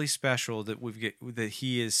special that that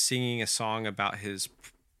he is singing a song about his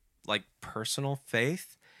like personal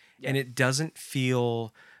faith, and it doesn't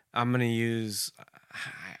feel. I'm gonna use.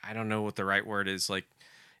 I don't know what the right word is. Like,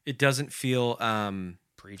 it doesn't feel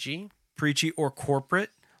Preachy or corporate.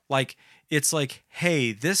 Like, it's like,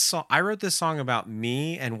 hey, this song, I wrote this song about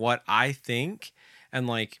me and what I think, and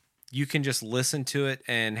like, you can just listen to it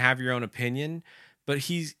and have your own opinion. But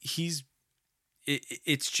it's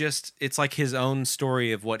like his own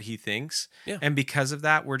story of what he thinks. Yeah. And because of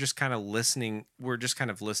that, we're just kind of listening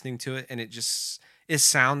to it, and it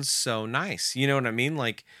sounds so nice. You know what I mean?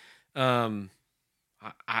 Like,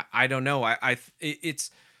 I don't know. I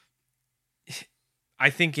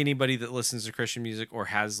think anybody that listens to Christian music or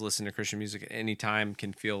has listened to Christian music at any time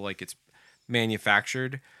can feel like it's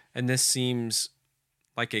manufactured. And this seems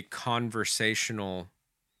like a conversational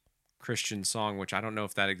Christian song, which I don't know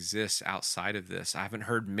if that exists outside of this. I haven't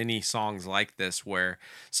heard many songs like this where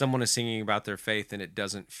someone is singing about their faith and it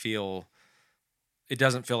doesn't feel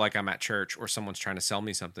like I'm at church or someone's trying to sell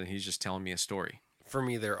me something. He's just telling me a story. For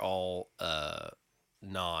me, they're all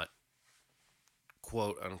not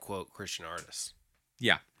quote unquote Christian artists.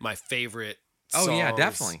 Yeah. My favorite Oh, songs yeah,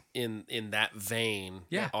 definitely. in that vein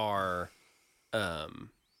Yeah. are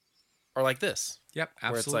like this. Yep,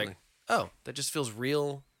 Where absolutely. it's like, oh, that just feels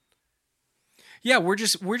real. Yeah, we're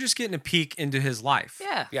just getting a peek into his life.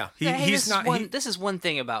 Yeah. Yeah. This is one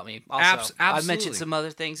thing about me. Also, I absolutely. mentioned some other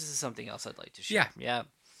things. This is something else I'd like to share. Yeah.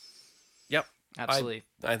 Yep. Absolutely.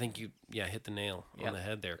 I think you hit the nail on the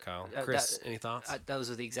head there, Kyle. Chris, any thoughts? Those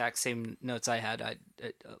are the exact same notes I had.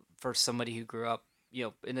 For somebody who grew up,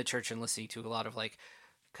 in the church and listening to a lot of like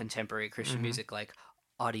contemporary Christian music, like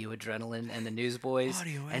Audio Adrenaline and the Newsboys,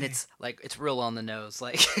 and it's like it's real on the nose,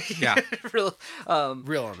 like real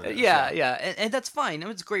Real on the nose. yeah, and that's fine.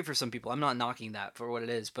 It's great for some people. I'm not knocking that for what it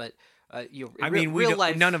is, but real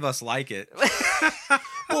life. None of us like it.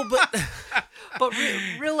 Well, but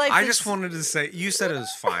real life. I just wanted to say you said it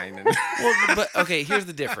was fine. And well, but okay. Here's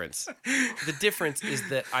the difference. The difference is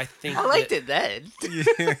that I think I liked it then,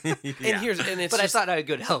 it's but I thought I had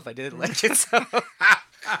good health. I didn't like it, so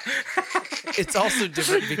it's also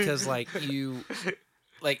different because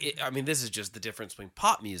this is just the difference between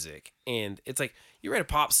pop music and it's like you write a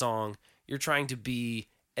pop song, you're trying to be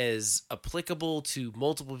as applicable to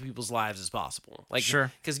multiple people's lives as possible. Like,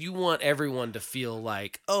 sure, because you want everyone to feel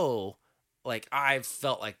like, oh, like I've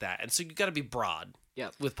felt like that, and so you got to be broad.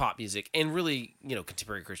 Yeah. With pop music and really,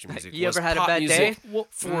 contemporary Christian music. You was ever had a pop bad music day?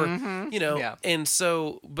 For Yeah. and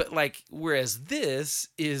so, but like, whereas this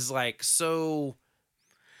is like so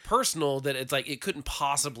personal that it's like it couldn't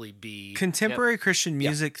possibly be contemporary Christian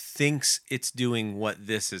music thinks it's doing what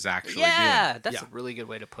this is actually doing. That's a really good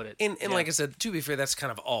way to put it. And like I said, to be fair, that's kind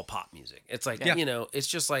of all pop music. It's like it's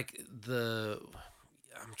just like I'm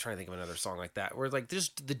trying to think of another song like that where like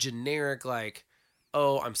just the generic like,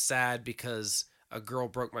 oh, I'm sad because a girl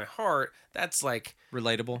broke my heart. That's like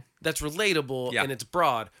relatable. That's relatable and it's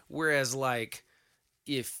broad. Whereas like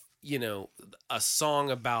if a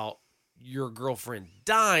song about your girlfriend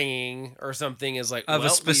dying or something is like of a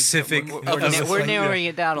specific. We're narrowing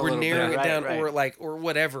it down a little bit. We're narrowing it down, right. or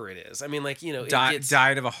whatever it is. I mean, like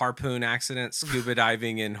died of a harpoon accident scuba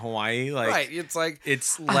diving in Hawaii. Like right, it's like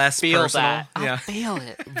it's less personal. That. Yeah, I feel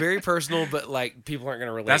it. Very personal, but like people aren't going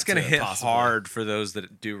to relate. That's going to hit possibly. hard for those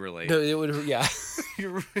that do relate. No, it would. Yeah.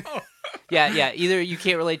 Yeah. Either you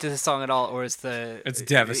can't relate to the song at all, or it's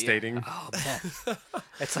devastating. Oh man,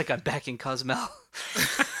 it's like I'm back in Cozumel.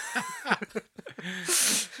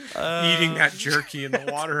 Eating that jerky in the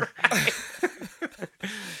water.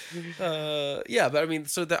 But I mean,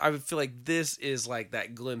 so that I would feel like this is like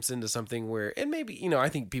that glimpse into something where, and maybe I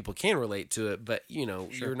think people can relate to it, but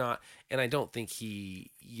you're not, and I don't think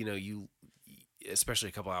he, you. Especially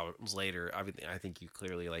a couple hours later, I think you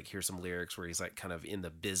clearly like hear some lyrics where he's like kind of in the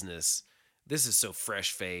business. This is so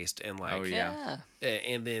fresh faced and like, oh yeah.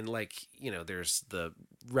 And then like there's the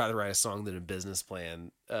rather write a song than a business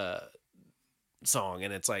plan song,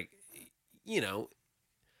 and it's like, you know,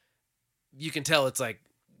 you can tell it's like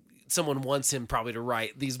someone wants him probably to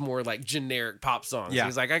write these more like generic pop songs. Yeah.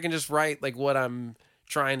 He's like, I can just write like what I'm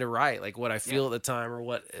trying to write, like what I feel at the time or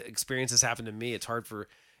what experiences happened to me. It's hard for,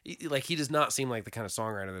 like, he does not seem like the kind of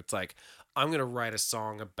songwriter that's like, I'm going to write a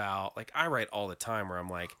song about, like, I write all the time where I'm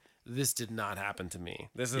like, this did not happen to me.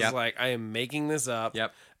 This is like, I am making this up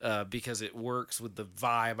because it works with the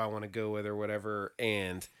vibe I want to go with or whatever.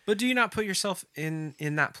 And But do you not put yourself in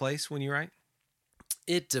that place when you write?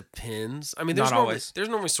 it depends. I mean, Not always. there's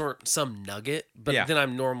normally some nugget, but Yeah. then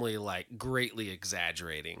I'm normally like greatly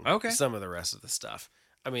exaggerating some of the rest of the stuff.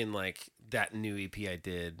 I mean, like that new EP I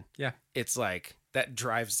did. Yeah. It's like that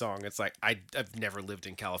drive song. It's like I've never lived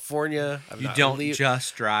in California. You don't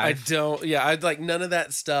just I drive. don't. Yeah, I'd like none of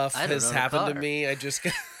that stuff I don't has own a happened to car. me. I just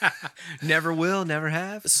Never will, never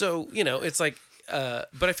have. so it's like. But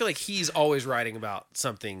I feel like he's always writing about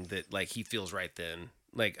something that like he feels right then.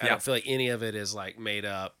 Like I don't feel like any of it is like made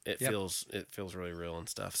up. It feels really real and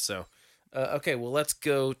stuff. So. Okay, well, let's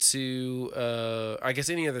go to, I guess,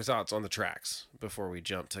 any other thoughts on the tracks before we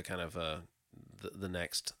jump to kind of the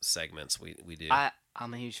next segments we do.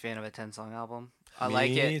 I'm a huge fan of a 10-song album. I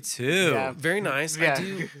like Me it. too. Yeah. Very nice. Yeah. I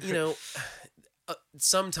do,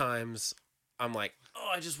 sometimes I'm like,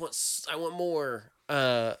 oh, I want more.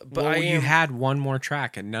 But Well, you had one more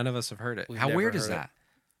track and none of us have heard it. We've How never weird is heard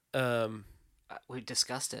that? We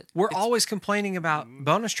discussed it. We're always complaining about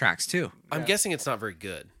bonus tracks too. I'm guessing it's not very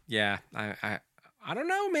good. Yeah, I don't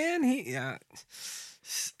know, man.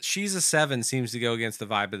 She's a 7 seems to go against the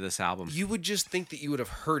vibe of this album. You would just think that you would have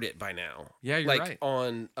heard it by now. Yeah, you're like right.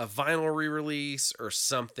 on a vinyl re-release or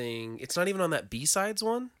something. It's not even on that B-sides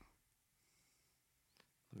one.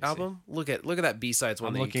 Album. Look at that B-sides one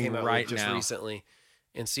I'm that you looking came out right with just now. recently,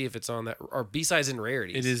 and see if it's on that or B-sides and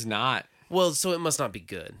rarities. It is not. Well, so it must not be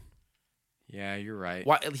good. Yeah, you're right.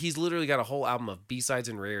 Why he's literally got a whole album of B-sides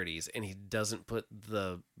and rarities, and he doesn't put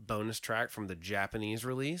the bonus track from the Japanese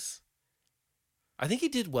release. I think he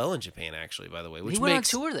did well in Japan, actually. By the way, which He went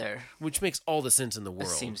makes on tour there. which makes all the sense in the It world.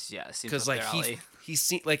 seems Because up like their alley. he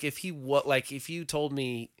seen like if you told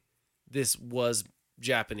me this was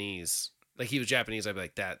Japanese, like he was Japanese, I'd be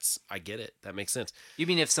like, I get it. That makes sense. You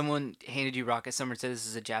mean if someone handed you Rocket Summer and said this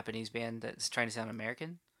is a Japanese band that's trying to sound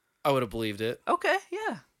American? I would have believed it. Okay,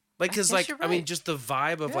 yeah. Like, I because guess like you're I mean, right. just the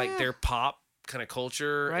vibe of like Yeah. their pop kind of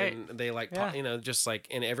culture, Right. and they like Yeah. pop, just like,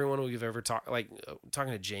 and everyone we've ever talked, like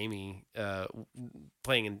talking to Jamie,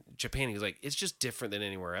 playing in Japan, he's like, it's just different than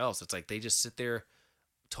anywhere else. It's like they just sit there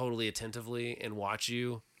totally attentively and watch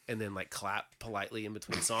you. And then like clap politely in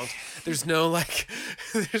between songs. There's no like,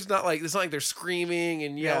 it's not like they're screaming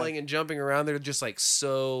and yelling and jumping around. They're just like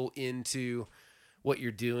so into what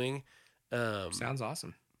you're doing. Sounds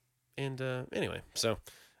awesome. And anyway, so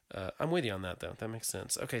I'm with you on that, though. That makes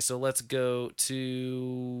sense. Okay, so let's go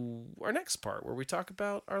to our next part where we talk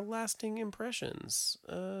about our lasting impressions.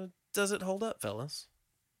 Does it hold up, fellas?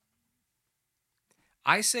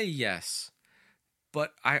 I say yes,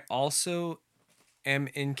 but I also am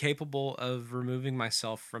incapable of removing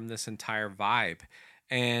myself from this entire vibe.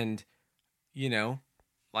 And,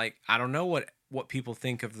 like, I don't know what people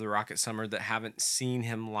think of the Rocket Summer that haven't seen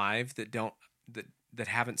him live, that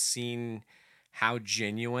haven't seen how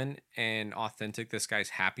genuine and authentic this guy's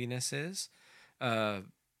happiness is.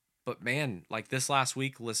 But man, like this last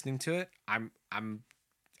week listening to it, I'm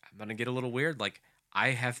gonna get a little weird. Like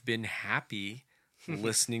I have been happy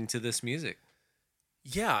listening to this music.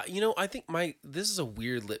 Yeah, I think this is a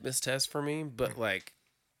weird litmus test for me, but like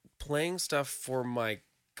playing stuff for my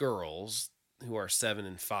girls who are 7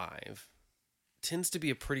 and 5 tends to be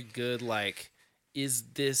a pretty good like, is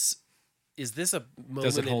this a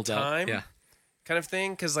moment in hold up? time? Yeah. Kind of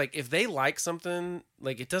thing, because like if they like something,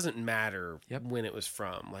 like it doesn't matter Yep. when it was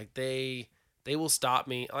from. Like they will stop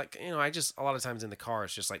me. Like I just a lot of times in the car,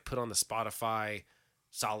 it's just like put on the Spotify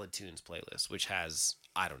Solid Tunes playlist, which has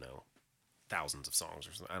I don't know thousands of songs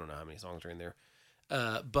or something. I don't know how many songs are in there,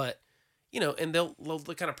 but and they'll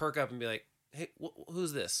kind of perk up and be like, hey,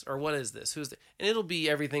 who's this or what is this? Who's this? And it'll be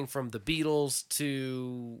everything from the Beatles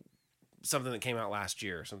to something that came out last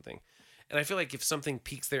year or something. And I feel like if something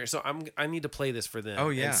peaks there, so I need to play this for them. Oh,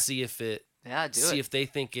 yeah. And see if it. Yeah, do see it. if they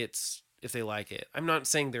think if they like it. I'm not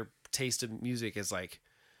saying their taste of music is like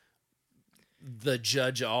the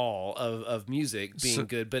judge all of music being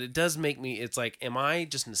good, but it does make me. It's like, am I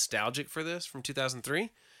just nostalgic for this from 2003,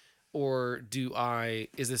 or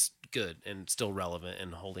is this good and still relevant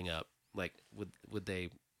and holding up? Like, would they?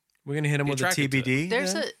 We're gonna hit him Be with a attracted to it.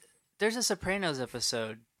 TBD. There's a Sopranos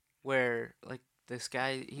episode where like this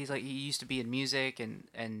guy he used to be in music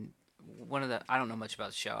and one of the I don't know much about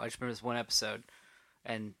the show. I just remember this one episode,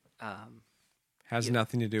 and Has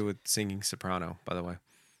nothing to do with singing soprano, by the way.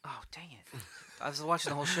 oh dang it, I was watching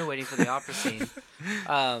the whole show waiting for the opera scene.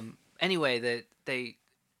 Anyway,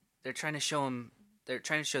 they're trying to show him. They're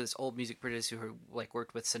trying to show this old music producer who like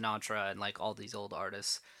worked with Sinatra and like all these old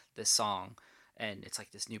artists this song, and it's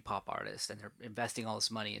like this new pop artist, and they're investing all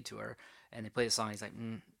this money into her, and they play the song. He's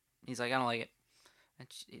like, I don't like it.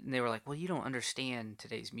 And they were like, well, you don't understand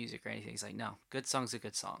today's music or anything. He's like, no, good song's a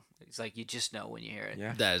good song. He's like, you just know when you hear it.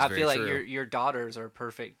 Yeah. That is I very feel like true. your daughters are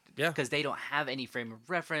perfect. Yeah. Because they don't have any frame of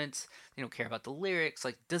reference. They don't care about the lyrics.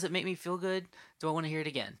 Like, does it make me feel good? Do I want to hear it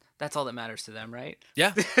again? That's all that matters to them, right?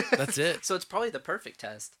 Yeah, that's it. So it's probably the perfect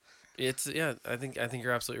test. It's I think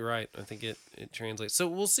you're absolutely right. I think it translates. So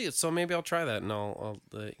we'll see it. So maybe I'll try that and I'll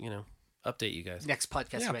update you guys. Next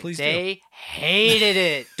podcast, Yeah, we're like, please do. they hated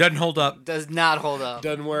it. Doesn't hold up. Does not hold up.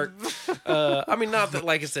 Doesn't work. I mean, not that,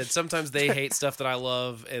 like I said, sometimes they hate stuff that I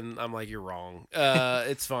love, and I'm like, you're wrong.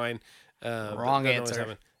 It's fine. But Wrong that always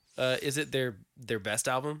answer. happen. Is it their best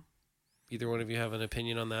album? Either one of you have an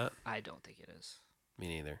opinion on that? I don't think it is. Me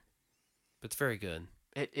neither. But it's very good.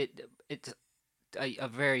 It's a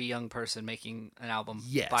very young person making an album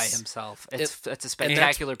Yes. by himself. It's a and that's-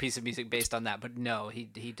 spectacular piece of music based on that. But no, he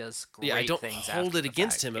does great Yeah, I don't things. hold after it the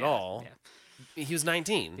against fact. him at Yeah, all. He was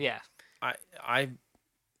 19. Yeah. I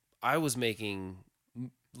was making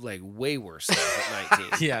like way worse stuff at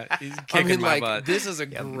 19. Yeah, he's I kicking mean, my like butt. this is a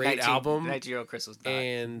Yeah, great album, 19-year-old Chris was not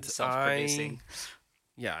and self-producing.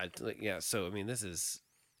 yeah. So I mean, this is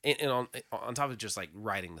and on top of just like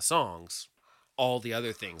writing the songs, all the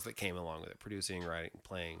other things that came along with it, producing, writing,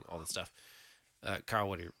 playing, all the stuff. Kyle,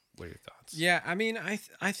 what are your thoughts? Yeah, I mean, I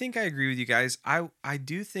think I agree with you guys. I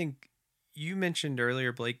do think you mentioned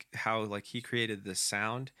earlier, Blake, how like he created this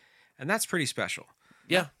sound, and that's pretty special.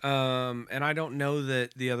 Yeah. And I don't know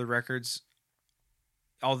that the other records,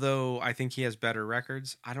 although I think he has better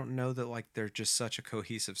records, I don't know that like they're just such a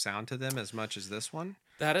cohesive sound to them as much as this one.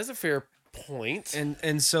 That is a fair point.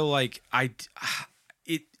 And so like I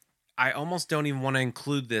almost don't even want to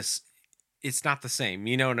include this. It's not the same,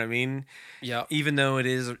 you know what I mean? Yeah. Even though it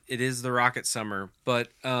is the Rocket Summer, but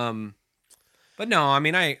no, I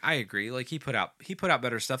mean I agree. Like he put out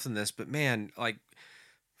better stuff than this, but man, like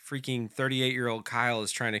freaking 38-year-old Kyle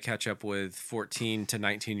is trying to catch up with 14 to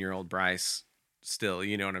 19-year-old Bryce still,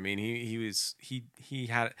 you know what I mean? He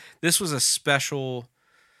had this was a special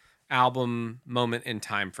album moment in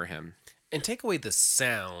time for him. And take away the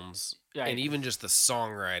sounds Right. and even just the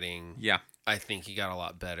songwriting. Yeah. I think he got a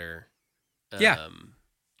lot better. Yeah.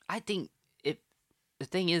 I think the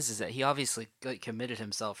thing is that he obviously like committed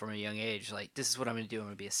himself from a young age. Like, this is what I'm going to do. I'm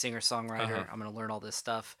going to be a singer-songwriter. Uh-huh. I'm going to learn all this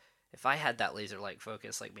stuff. If I had that laser-like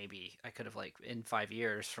focus, like maybe I could have like in 5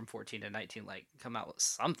 years from 14 to 19, like come out with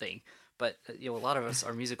something. But a lot of us,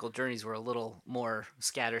 our musical journeys were a little more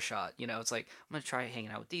scattershot. It's like I'm going to try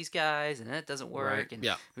hanging out with these guys, and that doesn't work. Right. And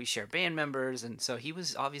Yeah. we share band members, and so he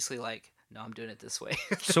was obviously like, no, I'm doing it this way.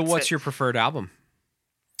 So what's your preferred album?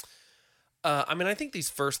 I mean, I think these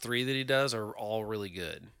first three that he does are all really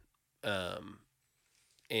good.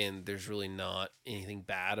 And there's really not anything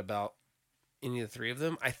bad about any of the three of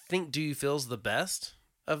them. I think Do You Feel's the best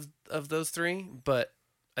of those three, but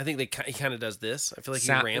I think he kind of does this. I feel like he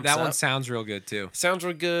ramps that up. one sounds real good too. Sounds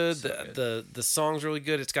real good. So The song's really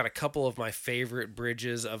good. It's got a couple of my favorite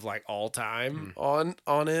bridges of like all time on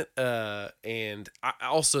it. And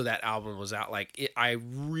also that album was out I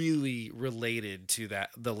really related to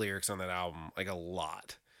the lyrics on that album like a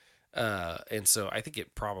lot. And so I think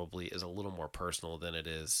it probably is a little more personal than it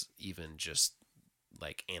is even just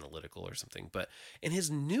like analytical or something. And his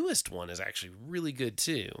newest one is actually really good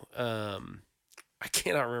too. I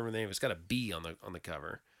cannot remember the name. It's got a B on the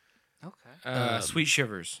cover. Okay. Sweet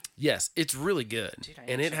Shivers. Yes, it's really good, Dude, I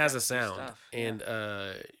and need it to has check a out some sound. stuff. And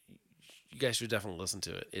you guys should definitely listen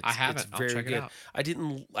to it. It's, I haven't. It's I'll very check it good. out. I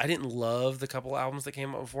didn't love the couple albums that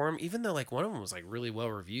came out before him, even though like one of them was like really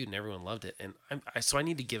well reviewed and everyone loved it. And so I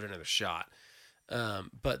need to give it another shot.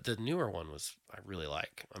 But the newer one I really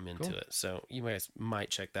like. I'm into Cool. it. So you guys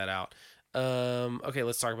might check that out. Okay,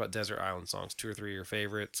 let's talk about Desert Island songs. 2 or 3 of your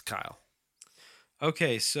favorites, Kyle.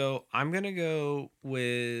 Okay, so I'm going to go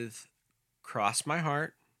with Cross My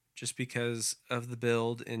Heart just because of the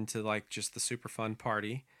build into like just the super fun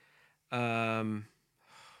party. I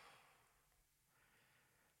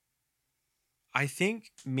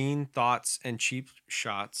think Mean Thoughts and Cheap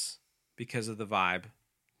Shots because of the vibe.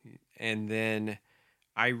 And then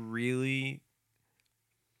I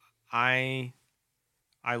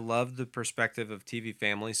love the perspective of TV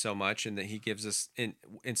Family so much, and that he gives us,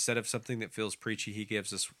 instead of something that feels preachy, he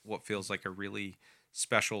gives us what feels like a really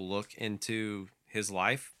special look into his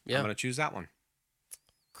life, Yeah. I'm going to choose that one.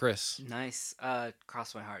 Chris. Nice.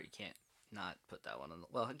 Cross my heart. You can't not put that one on.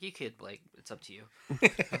 Well, you could, Blake. It's up to you. No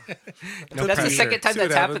That's the pressure. second time See what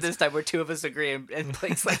that's happened happens. this time where two of us agree and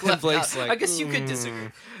Blake's like left Blake's out. like, I guess you could disagree.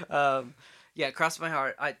 Yeah, Cross My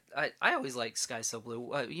Heart. I always like Sky So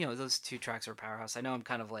Blue. You know, those two tracks are powerhouse. I know I'm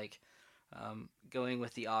kind of like going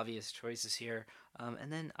with the obvious choices here.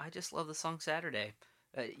 And then I just love the song Saturday.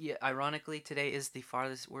 Yeah, ironically, today is the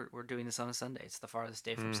farthest. We're doing this on a Sunday. It's the farthest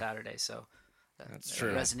day from Saturday, so That's that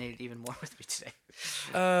true. resonated even more with me today.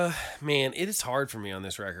 Man, it is hard for me on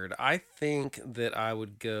this record. I think that I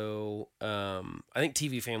would go. I think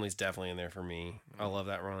TV Family's definitely in there for me. I love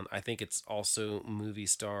that run. I think it's also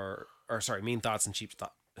Mean Thoughts and Cheap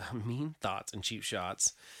Mean Thoughts and Cheap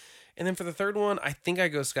Shots. And then for the third one, I think I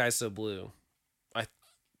go Sky So Blue.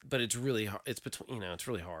 But it's really it's between it's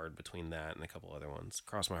really hard between that and a couple other ones.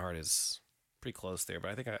 Cross My Heart is pretty close there, but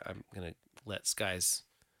I think I'm gonna let Skies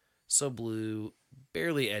So Blue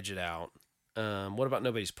barely edge it out. What about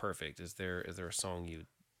Nobody's Perfect? Is there a song you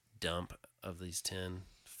dump of these 10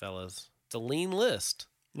 fellas? It's a lean list.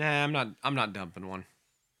 Nah, I'm not dumping one.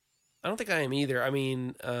 I don't think I am either. I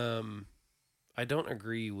mean, I don't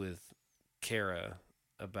agree with Kara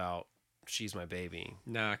about She's My Baby.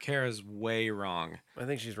 Nah, Kara's way wrong. I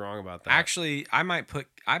think she's wrong about that. Actually, I might put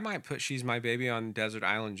She's My Baby on Desert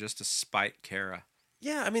Island just to spite Kara.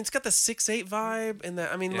 Yeah, I mean, it's got the 6/8 vibe, and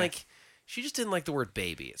that. I mean, Yeah. like, she just didn't like the word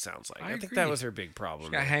baby. It sounds like. I I think agree. that was her big She's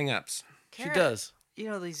problem. got hang-ups. She does. You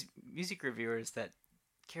know, these music reviewers that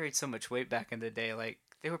carried so much weight back in the day, like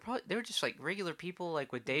they were just like regular people,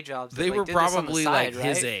 like with day jobs. that, They like, were did this on the probably side, like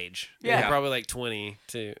his right? age. Yeah. They were probably like 20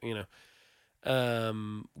 to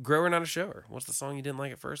Grower Not a Shower. What's the song you didn't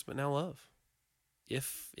like at first but now love?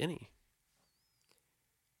 If any.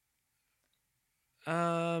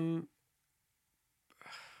 Oh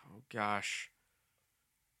gosh.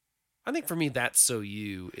 I think for me, That's So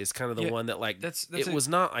You is kind of the Yeah, one that like that's it was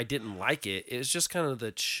not. I didn't like it. It was just kind of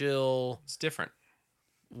the chill It's different.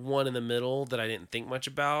 one in the middle that I didn't think much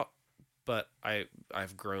about, but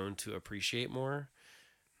I've grown to appreciate more.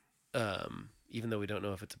 Even though we don't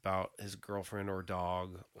know if it's about his girlfriend or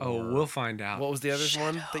dog. Oh, we'll find out. What was the other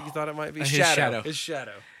one that you thought it might be? His shadow. His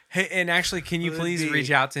shadow. Hey, and actually, can you Would please be.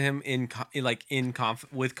 reach out to him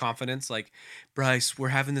with confidence? Like, Bryce, we're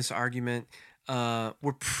having this argument.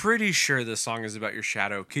 We're pretty sure this song is about your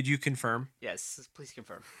shadow. Could you confirm? Yes, please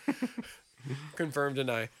confirm. Confirm,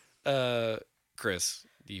 deny. Chris,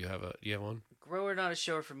 do you have one? Grower Not a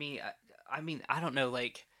Shower for me. I mean, I don't know.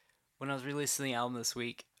 Like when I was releasing the album this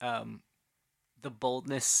week, the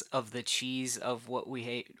boldness of the cheese of what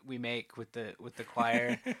we make with the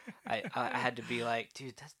choir, I had to be like,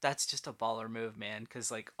 dude, that's just a baller move, man. Because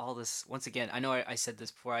like all this, once again, I know I said this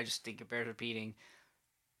before. I just think it bears repeating.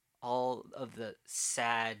 All of the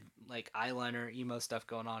sad like eyeliner emo stuff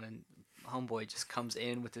going on, and Homeboy just comes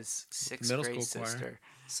in with his sixth Middle grade school choir. sister.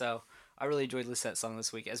 So I really enjoyed listening to that song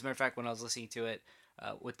this week. As a matter of fact, when I was listening to it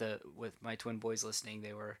with my twin boys listening, they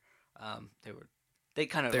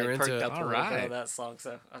kind of They were like perked into it. up a little bit Alright. of that song.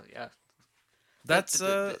 So yeah, That's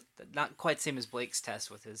not quite same as Blake's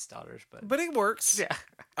test with his daughters, but but it works. yeah,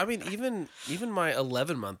 I mean, even my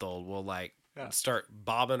 11-month-old will like Yeah. start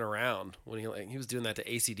bobbing around when he was doing that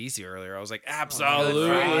to AC/DC earlier. I was like, good absolutely.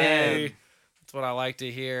 for him. That's what I like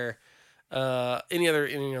to hear. Any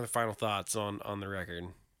other final thoughts on the record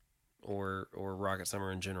or Rocket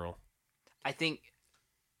Summer in general? I think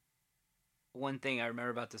one thing I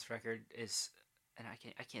remember about this record is, and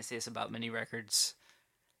I can't say this about many records,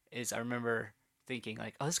 is I remember thinking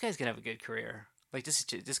like, oh, this guy's gonna have a good career. Like this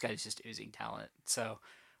guy's just oozing talent. So,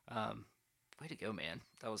 way to go, man.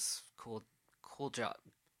 That was cool job.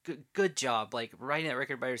 Good job. Like writing that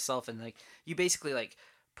record by yourself, and like you basically like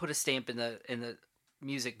put a stamp in the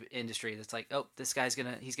music industry that's like, oh, this guy's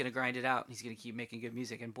he's gonna grind it out. He's gonna keep making good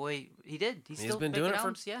music, and boy, he did. He's still been making doing it for-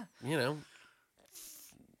 albums. Yeah.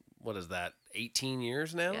 What is that? 18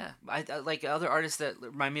 years now? Yeah, I like other artists that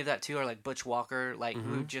remind me of that too are like Butch Walker, like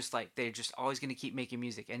who just like they're just always gonna keep making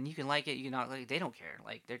music, and you can like it, you can not like it, they don't care,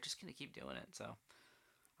 like they're just gonna keep doing it. So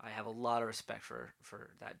I have a lot of respect for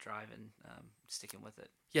that drive and sticking with it.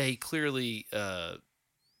 Yeah, he clearly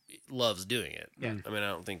loves doing it. Yeah. I mean, I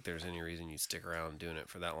don't think there's any reason you stick around doing it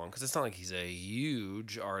for that long because it's not like he's a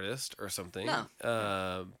huge artist or something.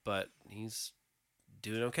 No. But he's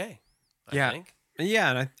doing okay. Yeah. I think.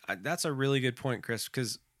 Yeah, and I that's a really good point, Chris,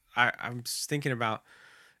 because I'm just thinking about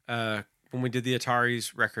when we did the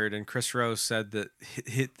Atari's record, and Chris Rose said that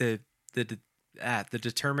the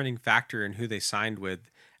determining factor in who they signed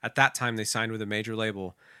with at that time, they signed with a major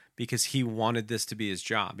label, because he wanted this to be his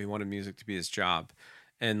job. He wanted music to be his job.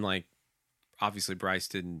 And like, obviously Bryce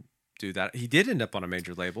didn't do that. He did end up on a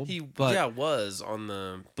major label. Was on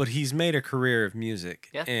the. But he's made a career of music.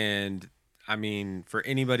 Yeah. And I mean, for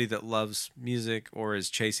anybody that loves music or is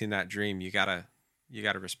chasing that dream, you gotta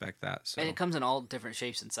respect that. So. And it comes in all different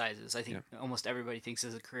shapes and sizes. I think almost everybody thinks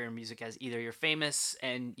as a career in music as either you're famous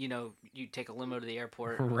and you take a limo to the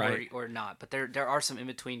airport, Right. or not. But there are some in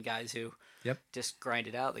between guys who Yep. just grind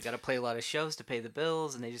it out. They got to play a lot of shows to pay the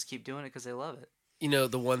bills, and they just keep doing it because they love it.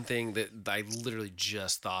 The one thing that I literally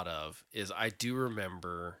just thought of is I do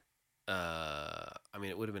remember. I mean,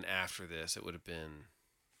 it would have been after this. It would have been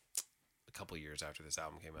a couple years after this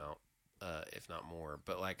album came out, if not more.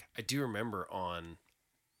 But like, I do remember on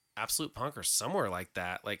Absolute Punk or somewhere like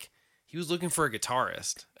that, like he was looking for a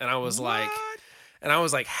guitarist, and I was like,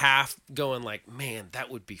 half going like, man, that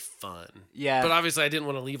would be fun. Yeah. But obviously, I didn't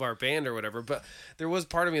want to leave our band or whatever. But there was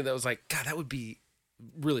part of me that was like, God, that would be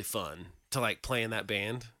really fun to like play in that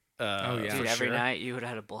band. Oh, yeah. Dude, for every sure. night you would have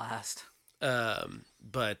had a blast.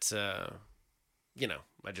 But I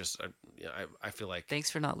feel like. Thanks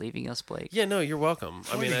for not leaving us, Blake. Yeah, no, you're welcome.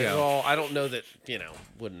 I mean, you go. I don't know that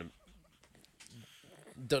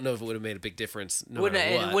don't know if it would have made a big difference. No matter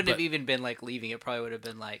It what, wouldn't have but- even been like leaving. It probably would have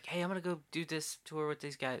been like, hey, I'm gonna go do this tour with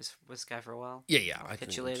this guy for a while. Yeah, I catch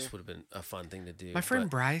think you it later. just would have been a fun thing to do. My friend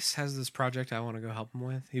but- Bryce has this project I want to go help him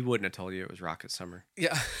with. He wouldn't have told you it was Rocket Summer.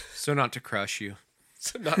 yeah. So not to crush you.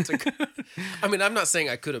 So not to. I mean, I'm not saying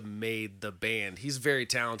I could have made the band. He's very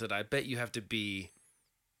talented. I bet you have to be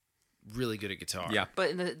really good at guitar. Yeah. But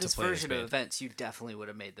in this play in this version of band. events, you definitely would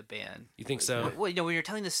have made the band. You think so? Well, when you're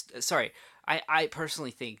telling this, sorry, I personally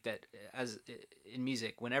think that as in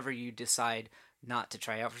music, whenever you decide not to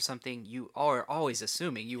try out for something, you are always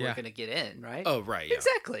assuming you were Yeah. going to get in, right? Oh, right. Yeah.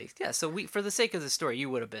 Exactly. Yeah. So for the sake of the story, you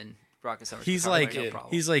would have been Rocket Summer. He's Probably like, no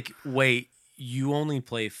problem. he's like, wait, you only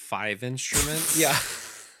play 5 instruments? Yeah.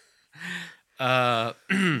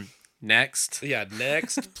 Next. Yeah.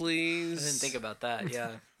 Next, I please. didn't think about that. Yeah.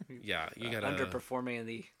 Yeah, you got Underperforming in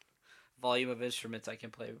the volume of instruments I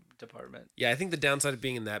can play department. Yeah, I think the downside of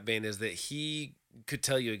being in that band is that he could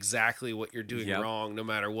tell you exactly what you're doing Yep. wrong, no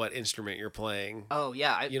matter what instrument you're playing. Oh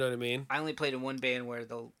yeah, You know what I mean? I only played in one band where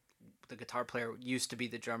the guitar player used to be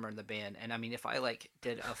the drummer in the band, and I mean, if I like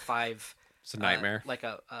did a 5, It's a nightmare. like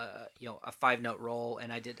a 5-note roll,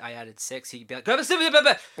 and I added 6, he'd be like, what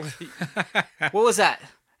was that?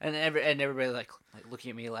 And everybody like looking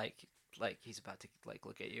at me like he's about to like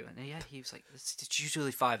look at you, and yeah, he was like, it's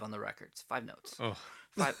usually 5 on the record, it's 5 notes, Oh.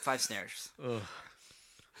 5 snares. Ugh.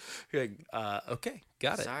 You're like, okay,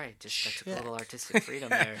 got it. Sorry, just I took a little artistic freedom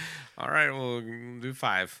there. All right, we'll do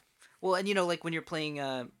 5. Well, and like when you're playing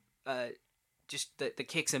just the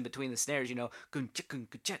kicks in between the snares, gun chick gun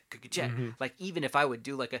chick gun chick. Like even if I would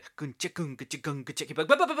do like a gun chick gun chick gun chick, he'd be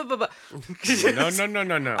like, No.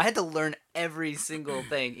 I had to learn every single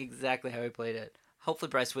thing exactly how he played it. Hopefully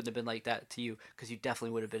Bryce wouldn't have been like that to you, because you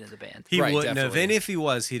definitely would have been in the band. He Right, wouldn't have. definitely. And if he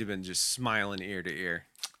was, he'd have been just smiling ear to ear.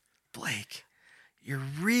 Blake, you're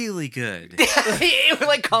really good. He would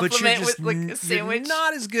like But you're compliment just with like a sandwich. you're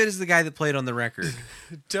not as good as the guy that played on the record.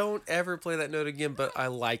 Don't ever play that note again, but I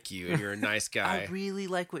like you and you're a nice I guy. really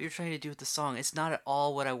like what you're trying to do with the song. It's not at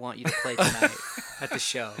all what I want you to play tonight at the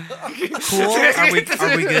show. Cool. Are we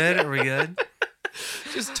good? Are we good?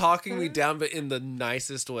 Just talking me down, but in the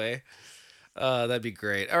nicest way. That'd be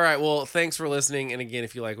great. All right. Well, thanks for listening. And again,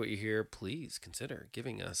 if you like what you hear, please consider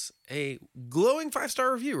giving us a glowing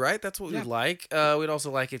 5-star review, right? That's what we'd like. We'd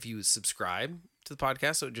also like if you subscribe to the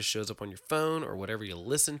podcast so it just shows up on your phone or whatever you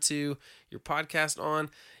listen to your podcast on.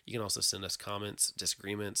 You can also send us comments,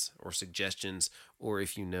 disagreements, or suggestions, or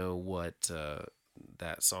if you know what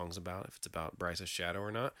that song's about, if it's about Bryce's Shadow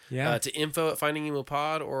or not. Yeah. To info at Finding Emo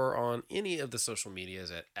Pod or on any of the social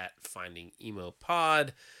medias at Finding Emo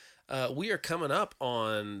Pod. We are coming up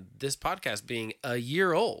on this podcast being a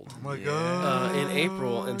year old. Oh my God. In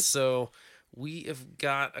April, and so we have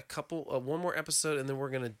got one more episode, and then we're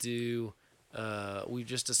gonna do. We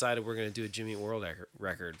just decided we're gonna do a Jimmy World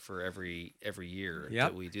record for every year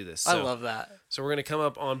that we do this. I So, love that. So we're gonna come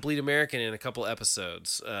up on Bleed American in a couple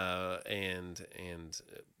episodes, and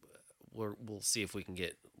we'll see if we can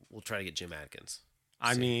get. We'll try to get Jim Adkins.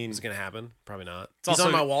 I mean, is it gonna happen? Probably not. it's He's also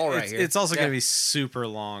on my wall right it's, here. It's also Yeah. going to be super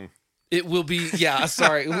long. It will be, yeah.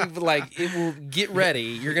 Sorry, it will get ready.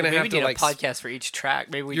 You're gonna Maybe have we to need like a podcast for each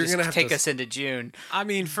track. Maybe we You're gonna just have take to- us into June. I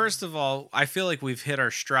mean, first of all, I feel like we've hit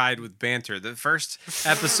our stride with banter. The first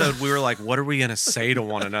episode, we were like, what are we going to say to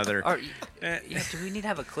one another? Or, yeah, do we need to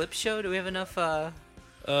have a clip show? Do we have enough?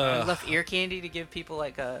 Enough ear candy to give people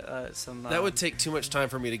like some. That would take too much time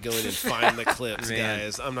for me to go in and find the clips, Man.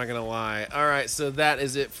 guys. I'm not gonna lie. All right, so that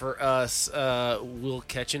is it for us. We'll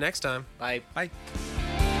catch you next time. Bye. Bye.